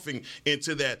morphing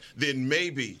into that, then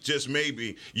maybe, just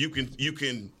maybe, you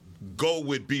can go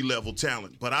with B-level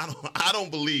talent, but I don't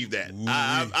believe that.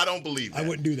 I don't believe that. I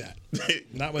wouldn't do that.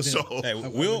 Not with him. Hey,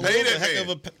 Will's a heck of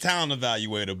a talent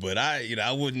evaluator, but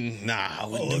I wouldn't. I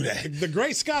wouldn't do that. The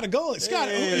great Scott Agolin. Scott,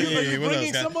 you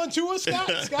bringing someone to us, Scott?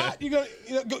 Scott, you gonna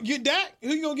go get Dak? Who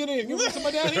you gonna get in? You bring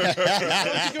somebody down here? You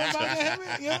go about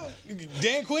that?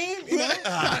 Dan Quinn,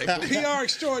 PR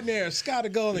extraordinaire, Scott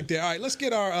Agolin there. All right, let's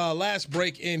get our last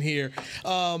break in here.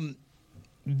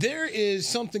 There is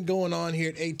something going on here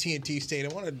at AT&T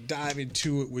Stadium. I want to dive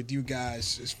into it with you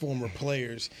guys as former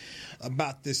players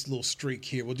about this little streak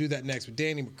here. We'll do that next with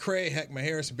Danny McCray, Heckma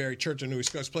Harris, and Barry Church on New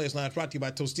Discuss Players Lounge, brought to you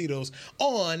by Tostitos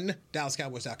on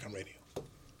DallasCowboys.com radio.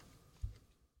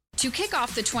 To kick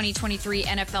off the 2023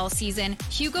 NFL season,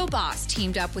 Hugo Boss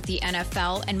teamed up with the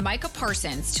NFL and Micah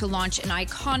Parsons to launch an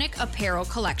iconic apparel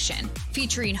collection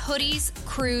featuring hoodies,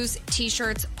 crews,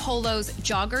 t-shirts, polos,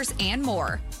 joggers, and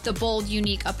more. The bold,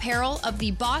 unique apparel of the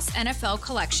Boss NFL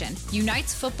collection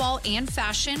unites football and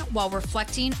fashion while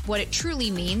reflecting what it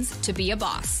truly means to be a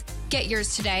boss. Get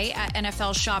yours today at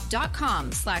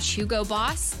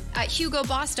nflshop.com/HugoBoss, at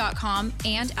HugoBoss.com,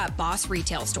 and at Boss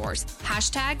retail stores.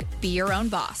 # be your own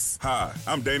boss. Hi,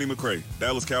 I'm Danny McCray,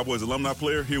 Dallas Cowboys alumni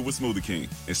player here with Smoothie King.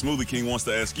 And Smoothie King wants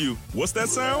to ask you, what's that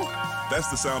sound? That's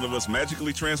the sound of us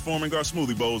magically transforming our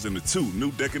smoothie bowls into 2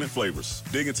 new decadent flavors.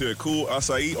 Dig into a cool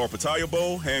acai or pitaya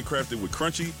bowl, handcrafted with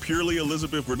crunchy, purely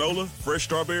Elizabeth granola, fresh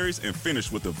strawberries, and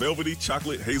finished with a velvety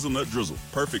chocolate hazelnut drizzle.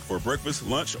 Perfect for breakfast,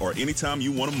 lunch, or anytime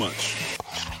you want to munch.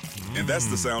 And that's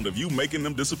the sound of you making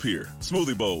them disappear.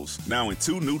 Smoothie bowls, now in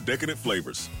 2 new decadent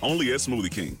flavors. Only at Smoothie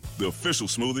King, the official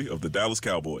smoothie of the Dallas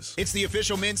Cowboys. It's the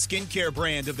official men's skincare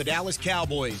brand of the Dallas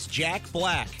Cowboys, Jack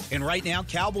Black. And right now,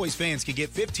 Cowboys fans can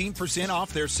get 15%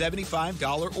 off their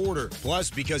 $75 order.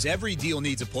 Plus, because every deal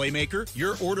needs a playmaker,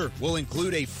 your order will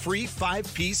include a free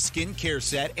 5-piece skincare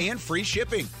set and free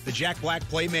shipping. The Jack Black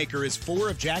Playmaker is 4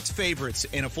 of Jack's favorites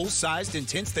and a full-sized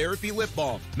intense therapy lip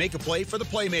balm. Make a play for the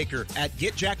playmaker at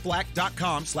getjackblack.com/Cowboys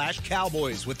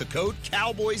with the code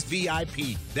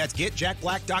CowboysVIP. That's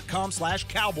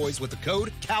getjackblack.com/Cowboys with the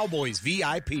code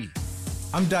CowboysVIP.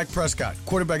 I'm Dak Prescott,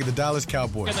 quarterback of the Dallas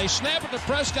Cowboys. And they snap it to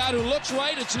Prescott, who looks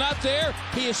right. It's not there.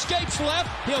 He escapes left.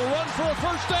 He'll run for a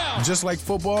first down. Just like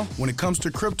football, when it comes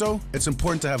to crypto, it's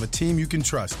important to have a team you can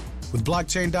trust. With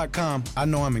blockchain.com, I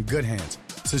know I'm in good hands.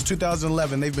 Since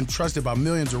 2011, they've been trusted by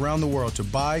millions around the world to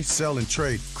buy, sell, and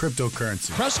trade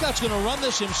cryptocurrency. Prescott's going to run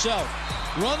this himself.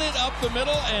 Run it up the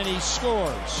middle, and he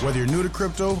scores. Whether you're new to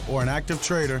crypto or an active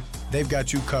trader, they've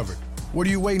got you covered. What are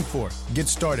you waiting for? Get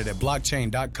started at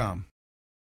blockchain.com.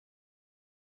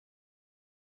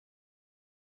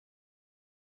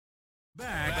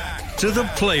 Back to the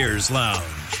Players Lounge.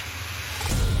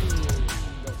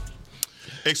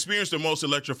 Experience the most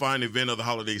electrifying event of the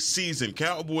holiday season,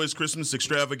 Cowboys Christmas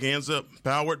Extravaganza,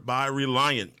 powered by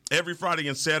Reliant. Every Friday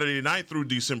and Saturday night through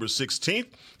December 16th,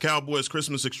 Cowboys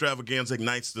Christmas Extravaganza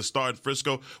ignites the Star in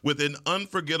Frisco with an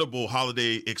unforgettable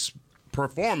holiday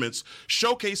performance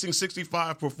showcasing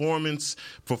 65 performers,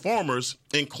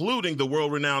 including the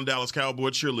world-renowned Dallas Cowboy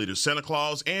cheerleaders, Santa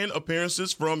Claus, and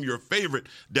appearances from your favorite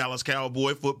Dallas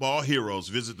Cowboy football heroes.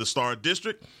 Visit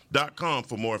thestardistrict.com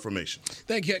for more information.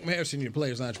 Thank you, Heckma Harris, your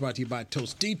Players Lounge, brought to you by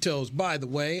Tostitos. By the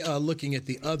way, looking at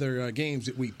the other games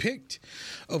that we picked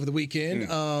over the weekend,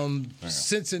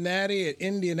 Cincinnati at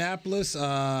Indianapolis.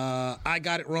 I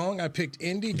got it wrong. I picked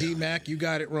Indy. D-Mac, you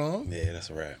got it wrong. Yeah, that's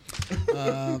a wrap.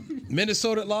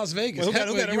 Minnesota at Las Vegas. Well,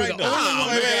 who got it right, though?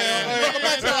 Go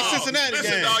back to that Cincinnati game.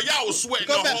 Listen, dog, y'all was sweating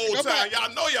the whole time.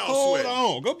 Y'all know y'all sweating.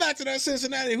 Hold on. Go back to that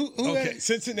Cincinnati. Who okay,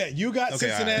 Cincinnati. You got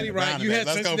Cincinnati right. You had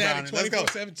Cincinnati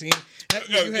 24-17.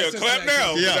 Clap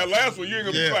now. Yeah. That last one, you ain't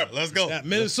going to be clapping. Let's go.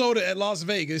 Minnesota at Las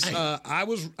Vegas. I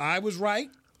was right.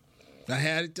 I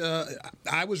had it.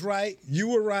 I was right. You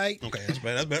were right. Okay, that's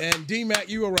better. And D-Mac,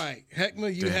 you were right.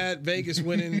 Heckma, you had Vegas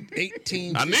winning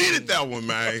 18. I needed that one,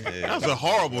 man. That was a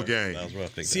horrible game. That was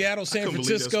rough. Seattle, San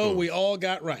Francisco, we all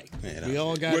got right. We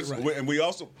all got it right. And we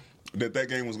also that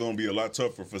game was going to be a lot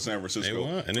tougher for San Francisco.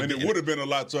 And it would have been a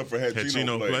lot tougher had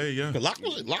Gino played. Yeah. Locke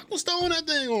was throwing that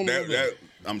thing on that,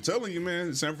 I'm telling you,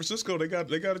 man, San Francisco, they got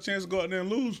a chance to go out there and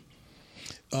lose.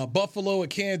 Buffalo at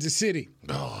Kansas City.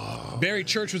 Barry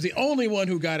Church was the only one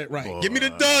who got it right. Give me the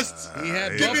dust. He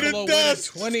had Buffalo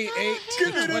winning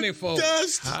 28-24.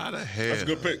 Dust. How the hell? That's a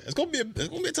good pick. It's gonna be a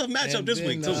tough matchup this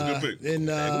week. Too. It's a good pick. And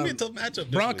it's gonna be a tough matchup.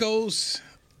 Broncos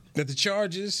at the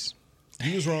Chargers.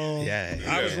 He was wrong.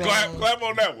 I was wrong. Clap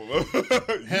on that one.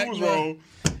 You was wrong.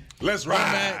 Let's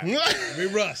ride. We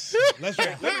Russ. Let's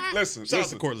ride. Listen. Shout out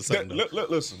to Cortland Sutton,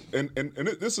 listen. And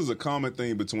this is a common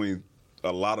theme between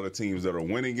a lot of the teams that are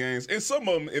winning games, and some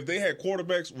of them, if they had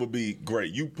quarterbacks, would be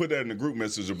great. You put that in the group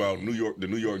message about the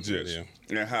New York Jets,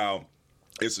 and how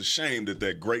it's a shame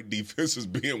that great defense is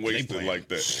being wasted like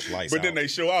that. But then they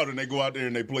show out and they go out there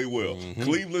and they play well.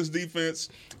 Cleveland's defense,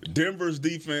 Denver's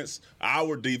defense,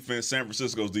 our defense, San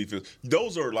Francisco's defense,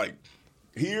 those are like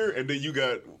here, and then you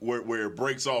got where it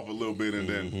breaks off a little bit, and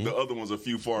then the other ones are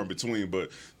few far in between. But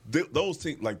those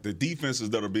teams, like the defenses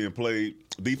that are being played,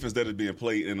 defense that is being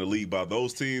played in the league by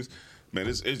those teams, man,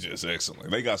 it's just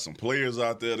excellent. They got some players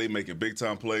out there. They making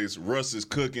big-time plays. Russ is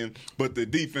cooking, but the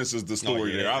defense is the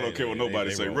story there. I don't care what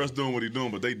nobody say. Russ doing what he's doing,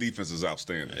 but their defense is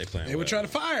outstanding. They were trying to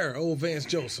fire old Vance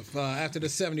Joseph after the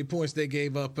 70 points they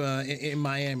gave up in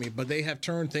Miami, but they have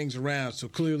turned things around, so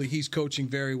clearly he's coaching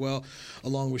very well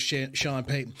along with Sean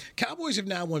Payton. Cowboys have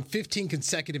now won 15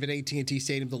 consecutive at AT&T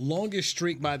Stadium, the longest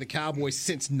streak by the Cowboys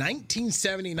since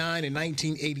 1979 and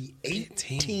 1980.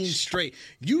 18 straight.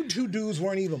 You two dudes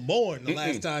weren't even born the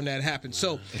last time that happened.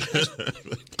 So,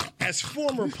 as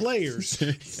former players,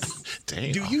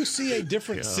 do you see a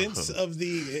different sense of the?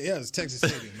 Yeah, it's Texas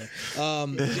Stadium, man.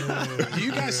 Do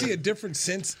you guys see a different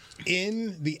sense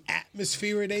in the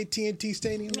atmosphere at AT&T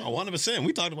Stadium? Oh, 100%.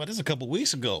 We talked about this a couple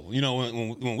weeks ago. You know,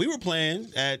 when we were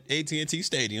playing at AT&T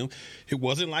Stadium, it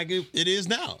wasn't like it is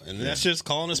now, and that's just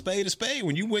calling a spade a spade.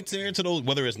 When you went there to those,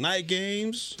 whether it's night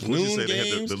games, noon games, they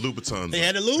had the Louboutins. They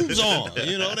had the Lubes on.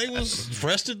 You know, they was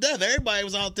fresh to death. Everybody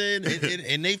was out there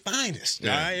and they finest.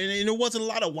 Yeah. All right? And there wasn't a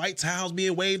lot of white towels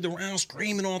being waved around,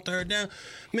 screaming on third down.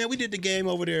 Man, we did the game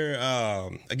over there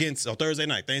against Thursday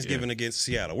night, Thanksgiving against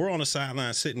Seattle. We're on the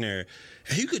sideline sitting there,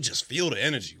 and you could just feel the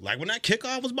energy. Like when that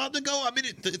kickoff was about to go, I mean,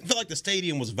 it felt like the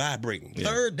stadium was vibrating. Yeah.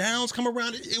 Third downs come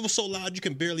around, it was so loud you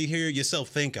can barely hear yourself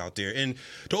think out there. And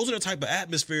those are the type of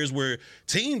atmospheres where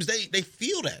teams they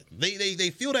feel that they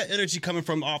feel that energy coming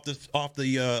from off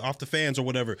the fans or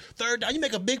whatever. Third down, you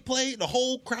make a big play, the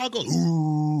whole crowd goes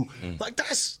ooh, like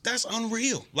that's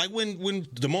unreal. Like when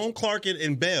Damone Clark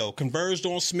and Bell converged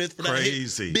on Smith for that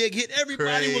big hit,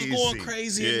 everybody was going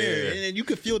crazy in there, and you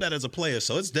could feel that as a player.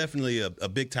 So it's definitely a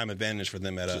big time advantage for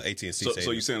them at AT&T Stadium. So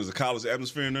you saying there's a college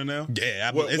atmosphere in there now?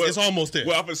 Yeah, it's almost there.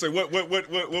 Well, I'm gonna say what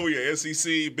we at?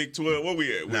 SEC, Big 12, what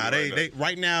we at? Nah, they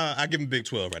right now I give them Big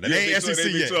 12 right now. They ain't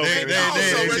SEC yet.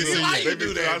 They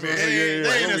do that.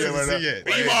 They ain't SEC yet.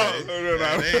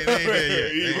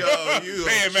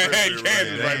 Man had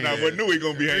Kansas right now, but knew he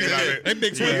gonna be hanging out there. They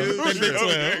Big 12. They Big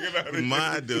 12.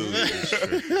 My dude.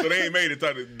 So they ain't made it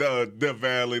to the Death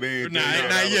Valley. They ain't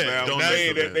not yet.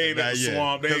 They ain't at the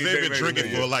swamp. Because they've been drinking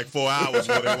for like 4 hours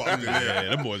before they walked in there.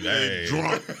 Yeah, them boys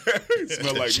drunk.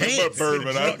 Smell like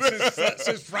bourbon.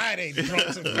 Since Friday,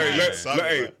 drunk since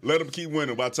Friday. Let them keep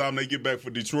winning. By the time they get back for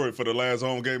Detroit for the last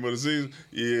home game of the season,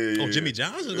 Oh, Jimmy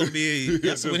Johnson's gonna be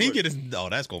when he get his. Oh,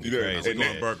 that's gonna be crazy.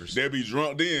 Burgers. They'll be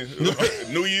drunk then.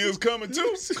 New Year's coming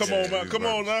too. Come on, man. Come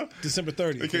on now. December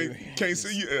 30th. They can't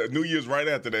see you. New Year's right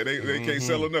after that. They can't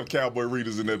sell enough Cowboy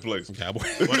readers in that place. Cowboy.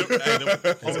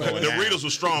 The Readers were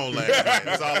strong last night.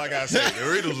 That's all I gotta say. The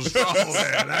Readers were strong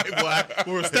last night,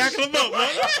 boy. We're stacking them up, man.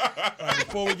 Right,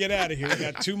 before we get out of here, we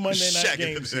got 2 Monday night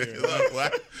games here.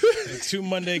 2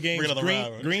 Monday games.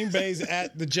 Green Bay's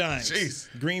at the Giants. Jeez.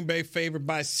 Green Bay favored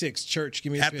by 6. Church,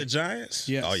 give me at the Giants.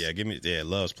 Yes. Oh yeah, give me. Yeah,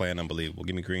 Love's playing unbelievable.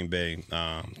 Give me Green Bay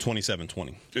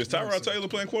 27-20. Is Tyrod Taylor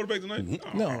playing quarterback tonight?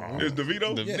 No. Is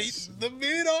DeVito?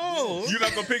 DeVito. You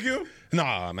not gonna pick him?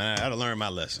 Nah, man. I had to learn my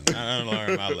lesson. Man.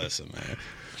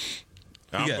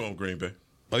 I'm going Green Bay.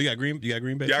 Oh, you got Green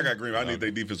Bay? Yeah, I got Green Bay. I need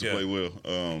their defense to play well.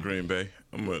 Green Bay.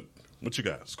 What you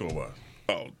got score-wise?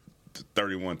 Oh,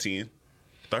 31-10.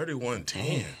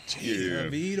 31-10. Yeah.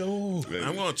 Vito.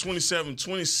 I'm going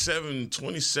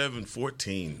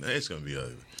 27-14. It's going to be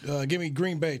ugly. Give me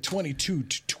Green Bay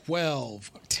 22-12.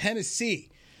 Tennessee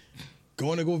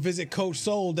going to go visit Coach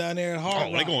Soul down there at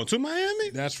Hard Rock. They going to Miami?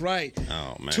 That's right.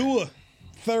 Oh, man. Tua,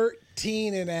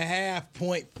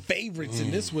 13.5-point favorites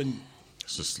in this one.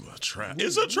 It's just a trap.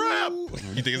 It's a trap.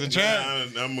 You think it's a trap?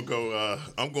 Yeah, I'm gonna go.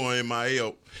 I'm going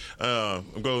MIA.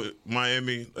 I'm going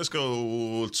Miami. Let's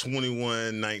go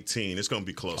 21-19. It's gonna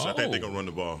be close. I think they're gonna run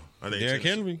the ball. I think Derrick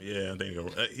Henry. Yeah, I think they're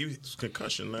gonna. He was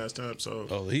concussion last time. So.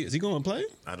 Oh, is he going to play?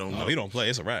 I don't know. He don't play.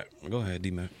 It's a wrap. Go ahead,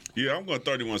 D-Man. Yeah, I'm going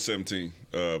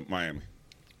 31-17. Miami.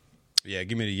 Yeah,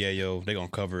 give me the Yayo. They're gonna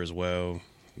cover as well.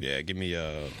 Yeah, give me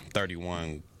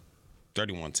 31-10.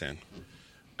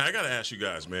 I got to ask you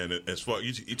guys, man, as far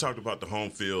you talked about the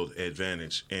home field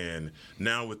advantage, and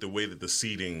now with the way that the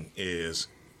seeding is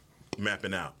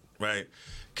mapping out, right?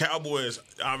 Cowboys,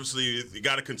 obviously,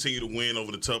 got to continue to win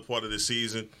over the tough part of the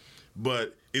season.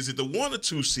 but is it the 1 or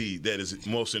 2 seed that is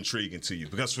most intriguing to you?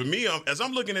 Because for me, as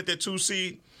I'm looking at that 2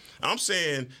 seed, I'm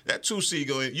saying that 2 seed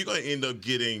you're going to end up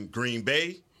getting Green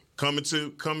Bay coming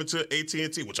to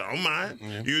AT&T, which I don't mind.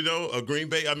 Yeah. Green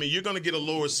Bay. I mean, you're going to get a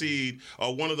lower seed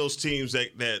or one of those teams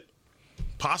that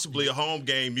possibly a home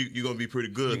game, you're going to be pretty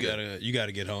good. You got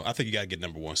to get home. I think you got to get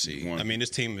number 1 seed. I mean, this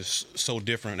team is so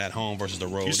different at home versus the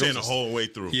road. You're saying the whole way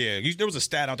through. Yeah, there was a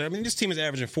stat out there. I mean, this team is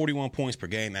averaging 41 points per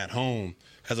game at home,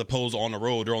 as opposed to on the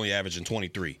road, they're only averaging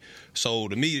 23. So,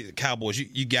 to me, the Cowboys,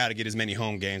 you got to get as many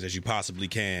home games as you possibly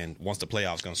can once the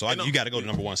playoffs come. So, you got to go to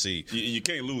number 1 seed. You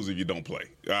can't lose if you don't play.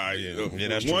 All right,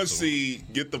 that's 1 true.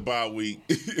 seed, get the bye week,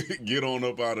 get on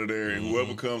up out of there, and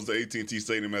whoever comes to AT&T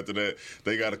Stadium after that,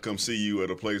 they got to come see you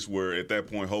at a place where, at that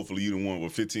point, hopefully you done won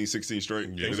with 15, 16 straight.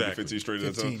 Yeah, exactly. 15 straight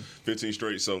at that time. 15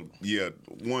 straight. So,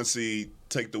 1 seed.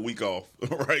 Take the week off,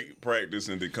 right? Practice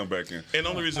and then come back in. And the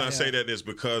only reason I say that is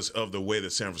because of the way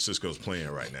that San Francisco is playing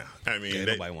right now. I mean,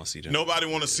 nobody wants to see them. Nobody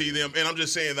want to see them, and I'm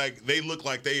just saying, like, they look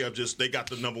like they got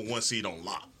the number 1 seed on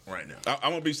lock right now.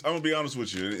 I'm gonna be honest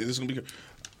with you. This is gonna be.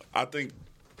 I think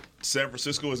San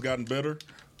Francisco has gotten better.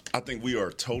 I think we are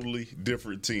a totally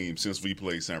different team since we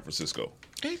played San Francisco.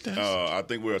 I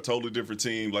think we're a totally different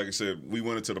team. Like I said, we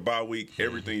went into the bye week.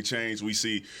 Everything changed. We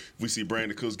see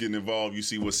Brandon Cooks getting involved. You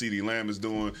see what CeeDee Lamb is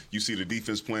doing. You see the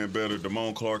defense playing better.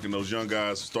 Damone Clark and those young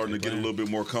guys starting to get a little bit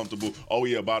more comfortable. Oh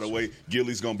yeah, by the way,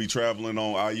 Gilly's gonna be traveling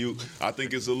on Ayuk. I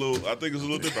think it's a little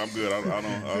different. I'm good. I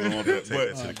don't want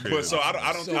that. But so I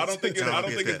don't think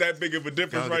it's that big of a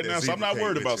difference right now. So I'm not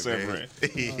worried about San Fran.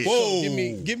 Whoa!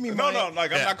 Give me. No.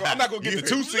 Like I'm not gonna get the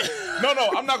 2 seed. No,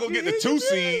 I'm not gonna get the 2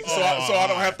 seed. So I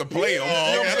don't have to play them. You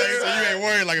know what I'm saying? So you ain't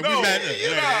worried like if we met.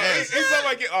 It's not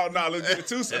like let's get the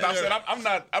 2 seed. I said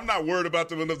I'm not worried about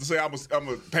them enough to say I'm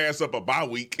gonna pass up a bye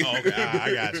week. Okay,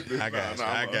 I got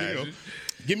you.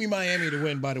 Give me Miami to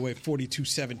win, by the way,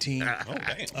 42-17. Oh,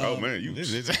 damn. Oh, man. You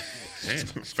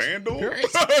FanDuel?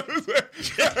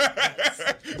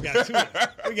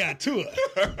 We got Tua.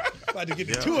 About to get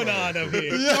the Tua on up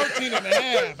here.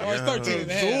 13.5. Or it's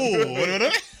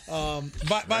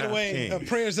 13.5. By the way,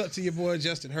 prayers up to your boy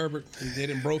Justin Herbert. They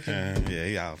done broke him.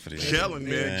 He out for this. Kellen,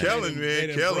 man.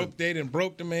 They done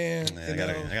broke the man. I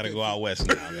gotta go out west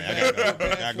now, man.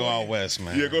 I gotta go out west,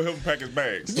 man. Yeah, go help him pack his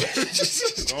bags.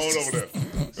 Go on over there.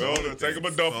 Take him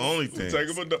a duffel. Only thing. Take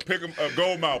him pick him go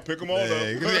him out. Pick him on up.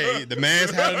 The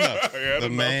man's had enough. The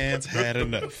man's had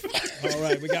enough. All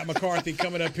right, we got McCarthy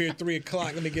coming up here at 3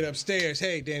 o'clock. Let me get upstairs.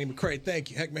 Hey, Danny McCray, thank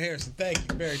you. Heckman Harrison, thank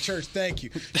you. Barry Church, thank you.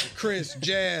 Chris,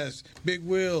 Jazz, Big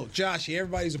Will, Joshy,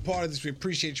 everybody's a part of this. We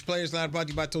appreciate your Players Line brought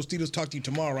to you by Tostitos. Talk to you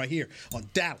tomorrow right here on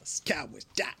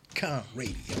DallasCowboys.com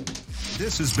radio.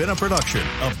 This has been a production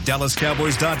of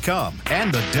DallasCowboys.com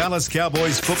and the Dallas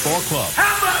Cowboys Football Club.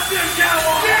 How about this,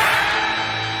 Cowboys?